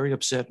got very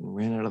upset and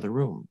ran out of the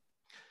room.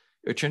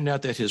 It turned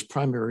out that his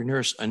primary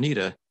nurse,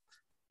 Anita,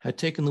 had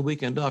taken the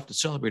weekend off to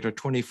celebrate her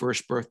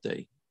 21st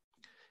birthday.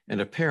 And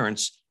her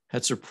parents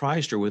had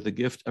surprised her with the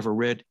gift of a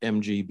red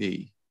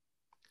MGB.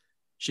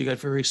 She got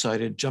very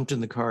excited, jumped in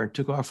the car and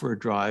took off for a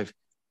drive,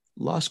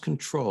 lost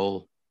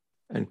control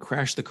and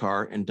crashed the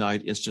car and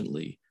died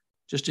instantly,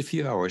 just a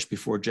few hours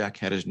before Jack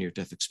had his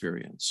near-death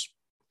experience.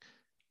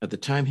 At the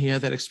time he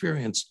had that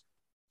experience,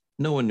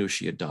 no one knew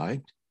she had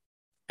died,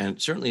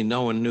 and certainly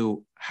no one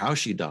knew how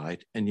she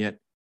died, and yet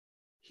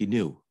he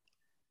knew.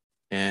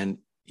 And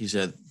he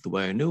said, "The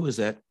way I knew is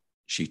that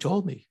she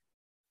told me."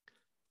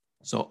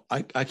 So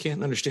I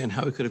can't understand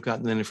how he could have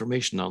gotten that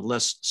information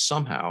unless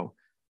somehow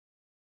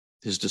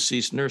his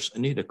deceased nurse,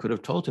 Anita, could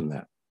have told him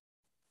that.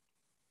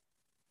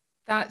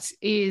 That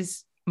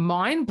is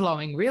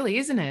mind-blowing, really,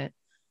 isn't it?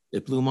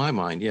 It blew my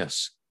mind,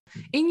 yes.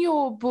 In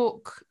your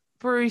book,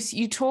 Bruce,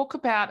 you talk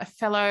about a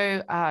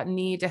fellow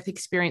near-death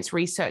experience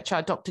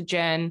researcher, Dr.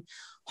 Jen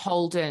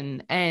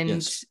Holden,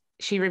 and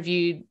she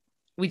reviewed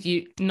with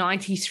you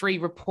 93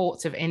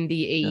 reports of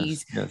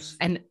NDEs,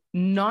 and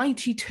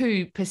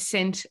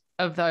 92%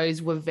 of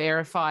those were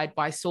verified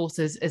by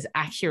sources as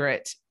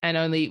accurate, and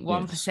only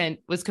 1%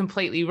 was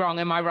completely wrong.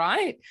 Am I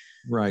right?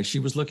 Right. She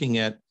was looking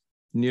at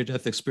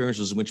near-death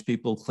experiences in which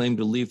people claim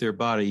to leave their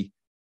body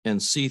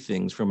and see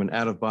things from an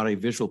out-of-body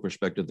visual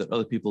perspective that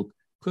other people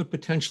could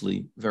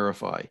potentially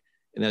verify.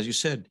 And as you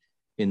said,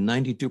 in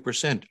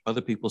 92%,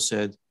 other people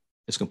said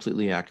it's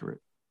completely accurate.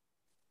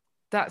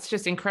 That's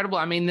just incredible.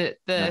 I mean,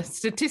 the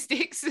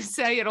statistics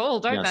say it all,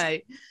 don't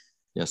they?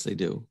 Yes, they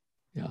do.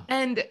 Yeah.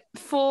 And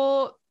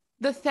for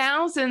the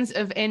thousands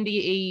of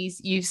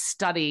NDEs you've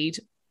studied,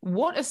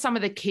 what are some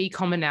of the key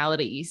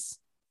commonalities?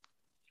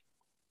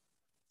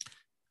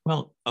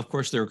 Well, of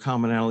course, there are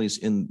commonalities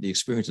in the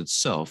experience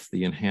itself,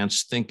 the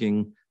enhanced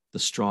thinking, the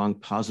strong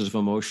positive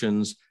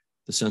emotions,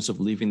 the sense of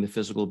leaving the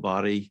physical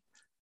body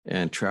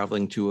and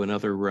traveling to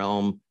another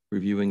realm,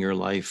 reviewing your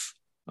life,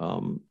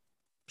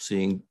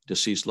 seeing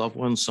deceased loved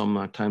ones,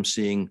 sometimes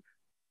seeing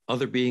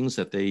other beings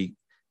that they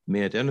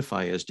may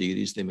identify as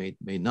deities, they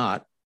may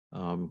not.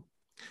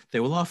 They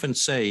will often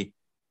say,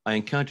 "I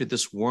encountered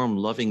this warm,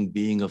 loving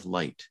being of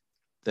light."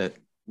 that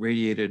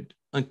radiated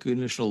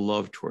unconditional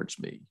love towards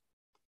me.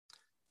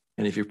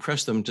 And if you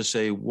press them to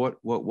say, what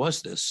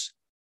was this?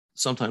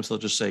 Sometimes they'll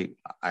just say,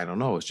 I don't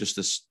know, it's just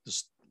this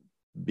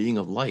being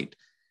of light.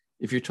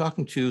 If you're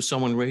talking to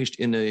someone raised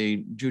in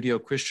a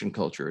Judeo-Christian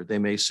culture, they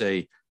may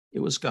say it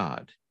was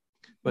God.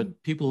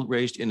 But people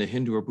raised in a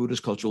Hindu or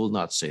Buddhist culture will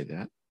not say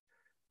that.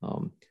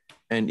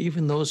 And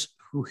even those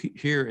who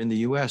here in the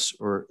US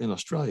or in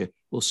Australia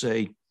will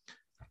say,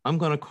 I'm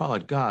going to call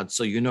it God,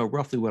 so you know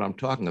roughly what I'm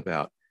talking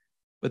about.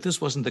 But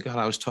this wasn't the God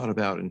I was taught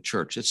about in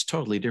church. It's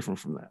totally different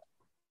from that.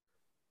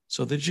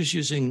 So they're just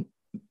using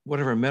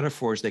whatever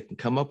metaphors they can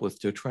come up with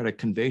to try to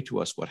convey to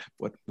us what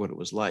it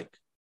was like.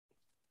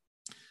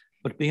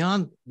 But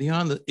beyond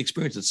the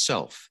experience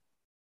itself,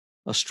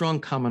 a strong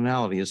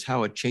commonality is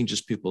how it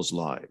changes people's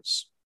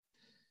lives.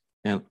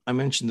 And I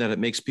mentioned that it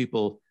makes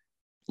people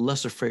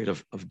less afraid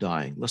of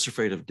dying, less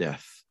afraid of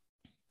death.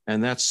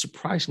 And that's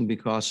surprising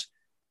because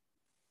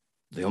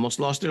they almost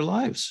lost their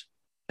lives.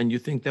 And you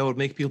think that would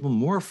make people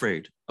more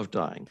afraid of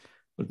dying,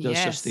 but it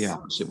does just the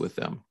opposite with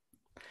them.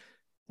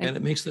 And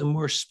it makes them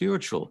more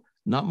spiritual,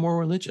 not more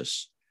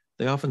religious.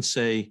 They often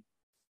say,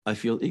 I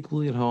feel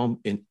equally at home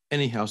in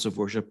any house of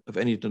worship of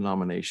any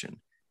denomination.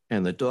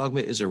 And the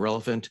dogma is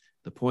irrelevant.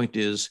 The point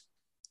is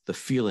the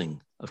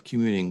feeling of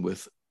communing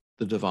with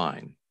the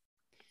divine.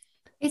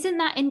 Isn't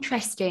that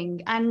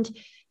interesting? And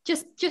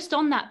just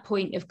on that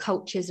point of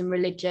cultures and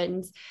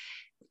religions,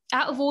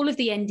 out of all of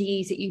the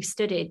NDEs that you've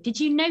studied, did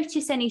you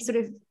notice any sort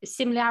of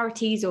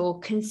similarities or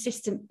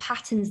consistent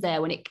patterns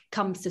there when it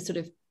comes to sort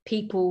of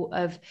people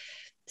of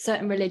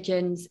certain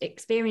religions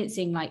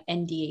experiencing like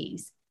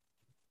NDEs?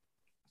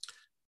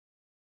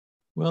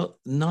 Well,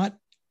 not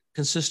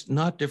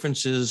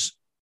differences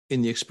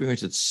in the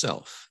experience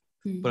itself,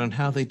 but on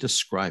how they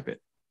describe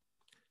it.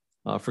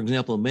 For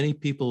example, many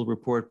people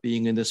report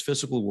being in this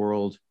physical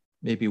world,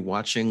 maybe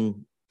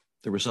watching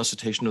the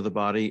resuscitation of the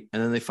body,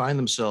 and then they find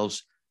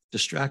themselves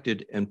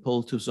distracted and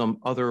pulled to some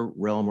other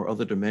realm or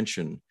other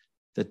dimension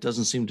that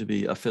doesn't seem to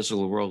be a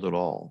physical world at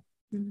all.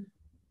 Mm-hmm.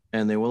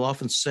 And they will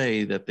often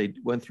say that they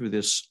went through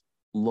this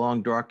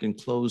long, dark,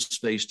 enclosed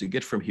space to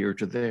get from here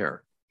to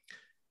there.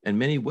 And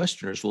many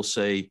Westerners will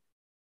say,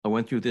 I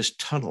went through this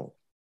tunnel.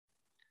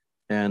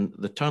 And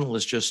the tunnel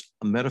is just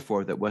a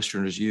metaphor that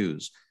Westerners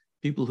use.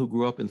 People who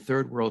grew up in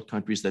third world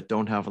countries that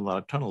don't have a lot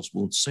of tunnels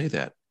won't say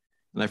that.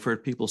 And I've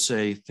heard people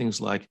say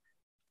things like,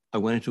 I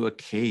went into a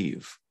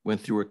cave,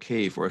 went through a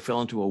cave, or I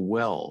fell into a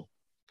well.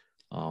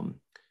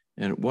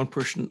 And one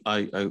person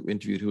I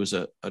interviewed who was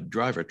a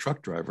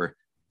truck driver,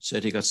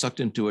 said he got sucked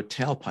into a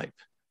tailpipe.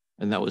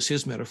 And that was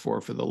his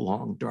metaphor for the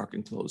long, dark,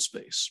 enclosed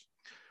space.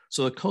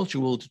 So the culture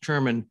will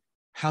determine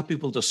how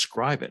people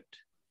describe it,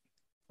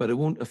 but it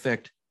won't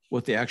affect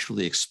what they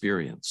actually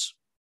experience.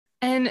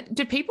 And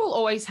do people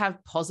always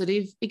have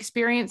positive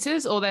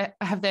experiences, or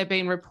have there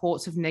been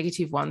reports of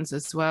negative ones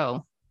as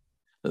well?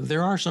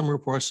 There are some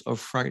reports of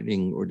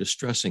frightening or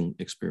distressing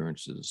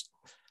experiences.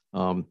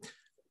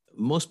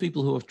 Most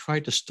people who have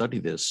tried to study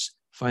this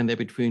find that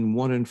between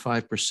 1% and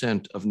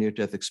 5% of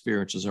near-death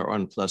experiences are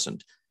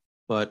unpleasant.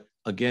 But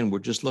again, we're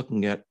just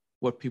looking at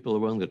what people are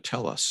willing to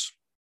tell us.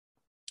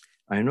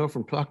 I know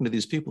from talking to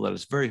these people that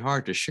it's very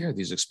hard to share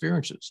these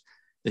experiences.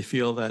 They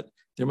feel that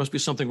there must be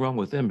something wrong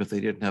with them if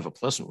they didn't have a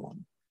pleasant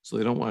one. So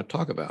they don't want to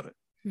talk about it.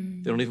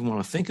 They don't even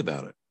want to think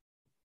about it.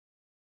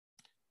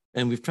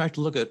 And we've tried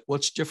to look at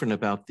what's different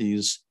about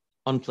these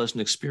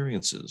unpleasant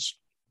experiences.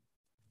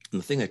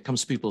 And the thing that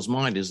comes to people's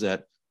mind is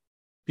that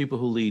people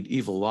who lead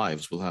evil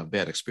lives will have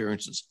bad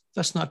experiences.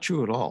 That's not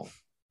true at all.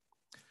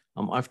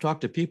 I've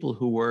talked to people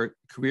who were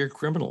career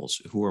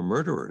criminals, who were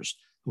murderers,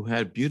 who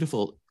had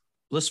beautiful,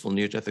 blissful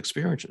near-death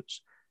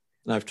experiences.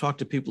 And I've talked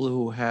to people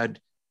who had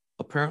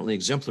apparently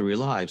exemplary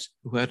lives,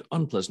 who had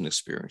unpleasant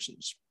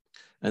experiences.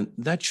 And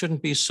that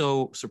shouldn't be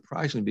so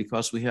surprising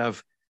because we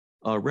have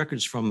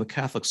records from the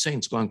Catholic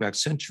saints going back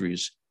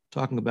centuries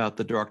talking about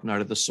the dark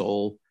night of the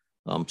soul,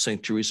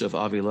 St. Teresa of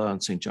Avila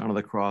and St. John of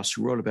the Cross,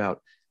 who wrote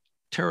about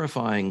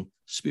terrifying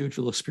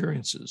spiritual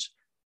experiences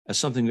as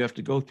something you have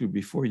to go through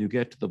before you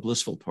get to the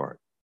blissful part.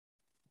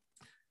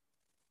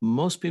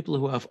 Most people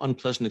who have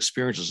unpleasant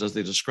experiences, as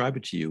they describe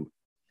it to you,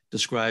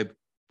 describe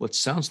what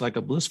sounds like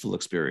a blissful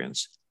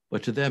experience,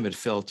 but to them it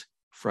felt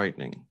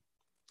frightening.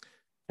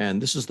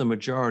 And this is the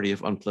majority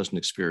of unpleasant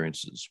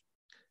experiences.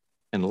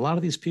 And a lot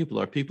of these people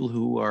are people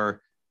who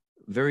are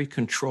very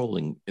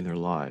controlling in their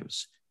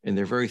lives, and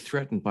they're very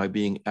threatened by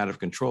being out of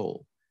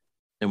control.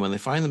 And when they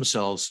find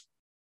themselves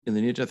in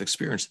the near-death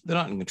experience, they're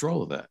not in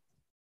control of that.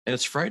 And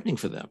it's frightening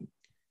for them.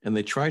 And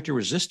they try to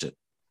resist it.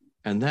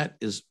 And that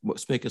is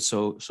what's making it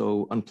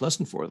so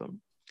unpleasant for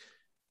them.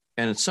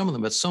 And some of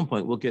them at some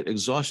point will get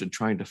exhausted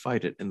trying to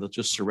fight it, and they'll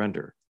just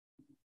surrender.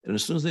 And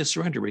as soon as they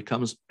surrender,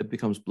 it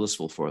becomes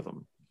blissful for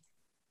them.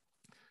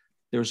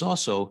 There's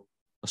also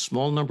a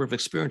small number of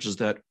experiences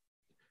that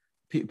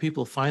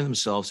people find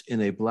themselves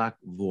in a black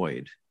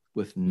void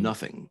with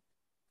nothing,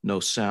 no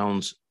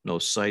sounds, no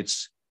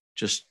sights,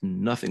 just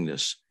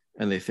nothingness.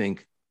 And they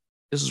think,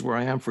 this is where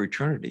I am for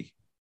eternity.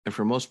 And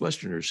for most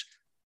Westerners,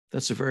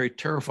 that's a very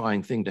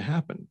terrifying thing to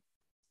happen.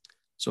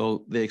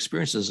 So they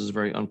experience this as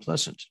very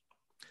unpleasant.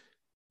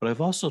 But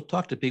I've also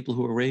talked to people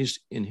who were raised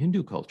in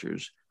Hindu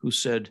cultures who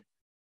said,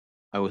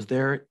 I was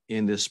there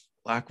in this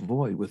black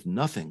void with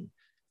nothing,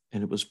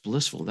 and it was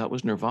blissful. That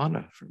was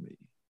nirvana for me.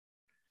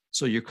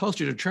 So your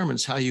culture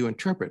determines how you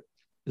interpret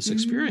this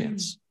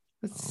experience.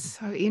 That's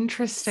so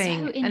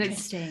interesting. So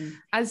interesting.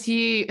 And as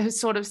you have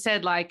sort of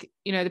said, like,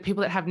 you know, the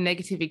people that have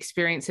negative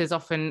experiences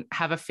often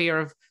have a fear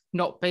of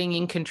not being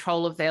in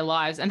control of their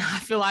lives. And I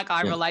feel like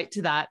I relate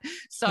to that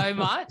so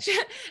much.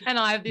 And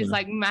I have this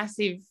like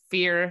massive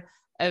fear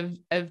of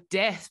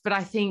death. But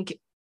I think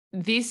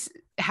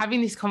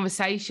having this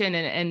conversation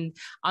and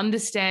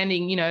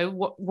understanding, you know,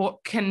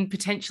 what can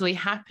potentially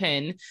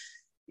happen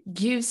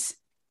gives,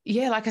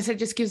 like I said,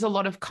 just gives a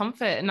lot of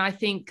comfort. And I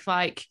think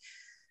like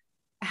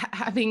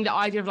having the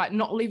idea of like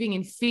not living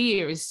in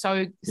fear is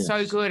so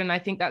good. And I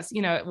think that's,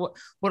 you know,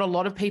 what a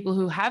lot of people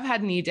who have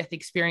had near-death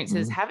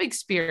experiences have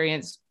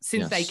experienced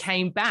since they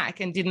came back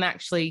and didn't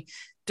actually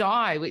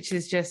die, which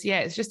is just,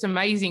 it's just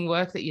amazing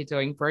work that you're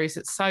doing, Bruce.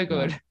 It's so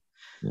good.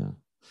 Yeah.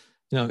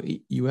 Now,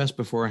 you asked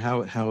before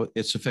how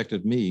it's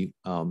affected me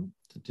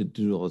to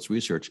do all this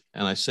research.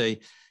 And I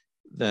say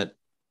that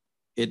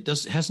it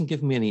hasn't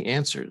given me any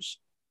answers,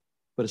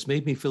 but it's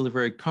made me feel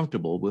very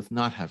comfortable with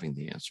not having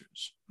the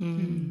answers.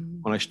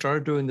 When I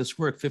started doing this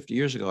work 50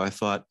 years ago, I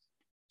thought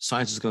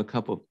science is going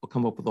to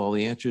come up with all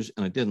the answers,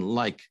 and I didn't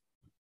like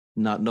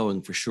not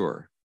knowing for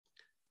sure.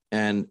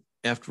 And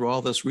after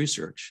all this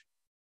research,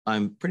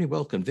 I'm pretty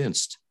well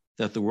convinced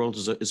that the world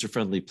is a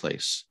friendly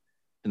place,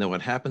 and that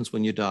what happens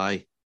when you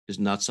die is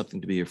not something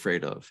to be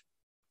afraid of.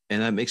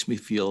 And that makes me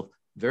feel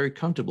very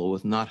comfortable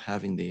with not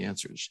having the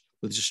answers,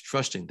 with just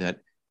trusting that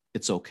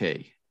it's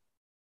okay.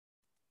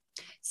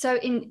 So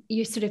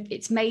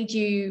it's made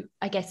you,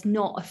 I guess,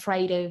 not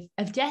afraid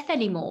of death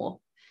anymore.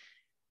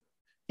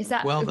 Is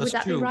that, would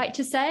that be right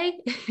to say?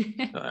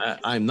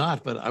 I'm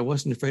not, but I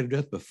wasn't afraid of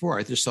death before.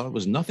 I just thought it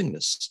was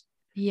nothingness.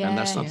 Yeah. And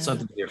that's not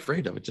something to be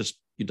afraid of. It just,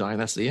 you die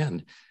and that's the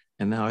end.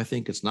 And now I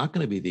think it's not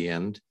going to be the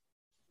end,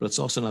 but it's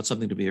also not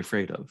something to be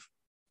afraid of.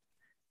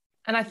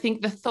 And I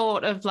think the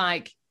thought of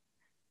like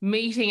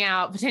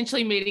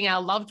potentially meeting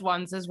our loved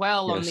ones as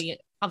well on the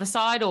other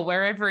side or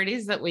wherever it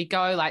is that we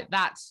go, like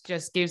that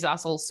just gives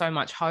us all so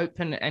much hope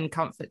and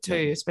comfort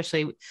too,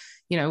 especially,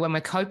 you know, when we're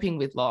coping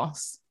with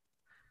loss.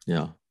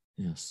 Yeah.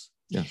 Yes.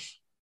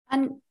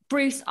 And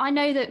Bruce, I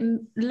know that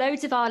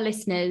loads of our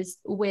listeners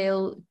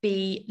will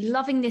be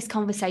loving this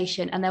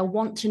conversation and they'll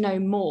want to know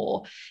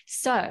more.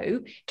 So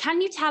can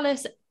you tell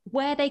us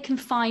where they can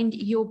find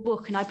your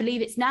book? And I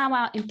believe it's now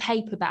out in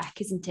paperback,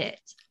 isn't it?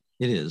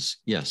 It is,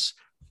 yes.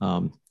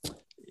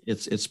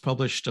 It's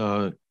published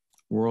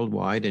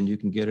worldwide, and you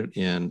can get it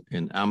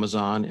in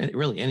Amazon, and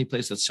really any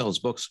place that sells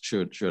books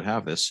should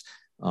have this.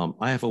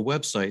 I have a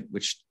website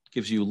which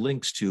gives you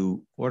links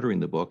to ordering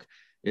the book.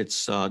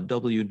 It's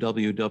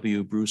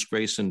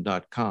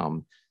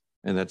www.brucegreyson.com,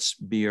 and that's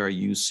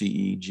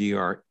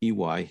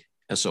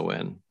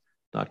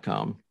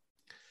BRUCEGREYSON.com.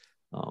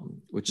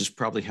 Which is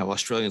probably how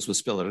Australians would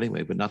spell it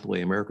anyway, but not the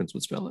way Americans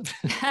would spell it.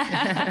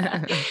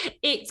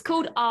 It's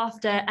called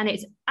After, and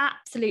it's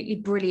absolutely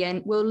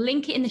brilliant. We'll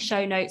link it in the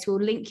show notes.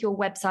 We'll link your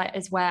website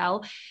as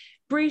well.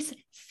 Bruce,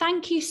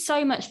 thank you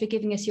so much for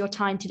giving us your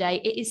time today.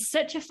 It is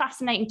such a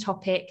fascinating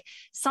topic,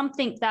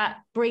 something that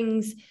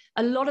brings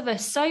a lot of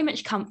us so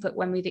much comfort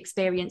when we've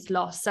experienced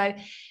loss. So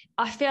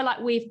I feel like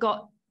we've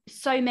got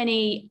so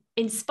many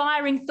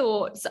inspiring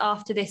thoughts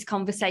after this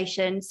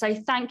conversation. So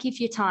thank you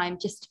for your time.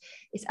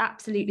 It's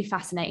absolutely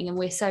fascinating, and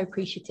we're so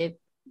appreciative.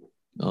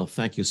 Oh,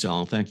 thank you,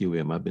 Sal. Thank you,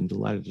 Em. I've been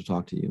delighted to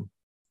talk to you.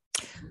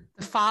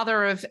 The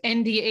father of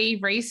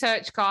NDE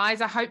research,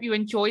 guys. I hope you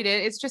enjoyed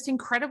it. It's just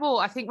incredible.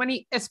 I think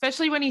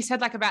especially when he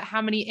said like about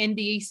how many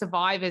NDE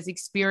survivors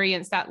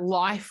experience that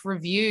life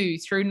review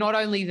through not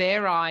only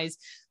their eyes,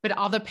 but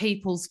other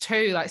people's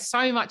too. Like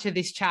so much of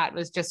this chat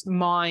was just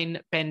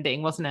mind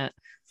bending, wasn't it?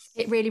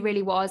 It really,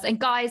 really was. And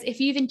guys, if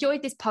you've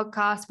enjoyed this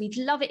podcast, we'd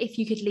love it if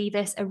you could leave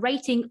us a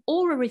rating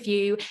or a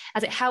review,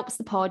 as it helps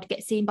the pod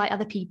get seen by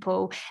other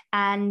people.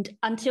 And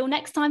until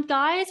next time,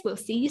 guys, we'll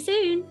see you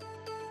soon.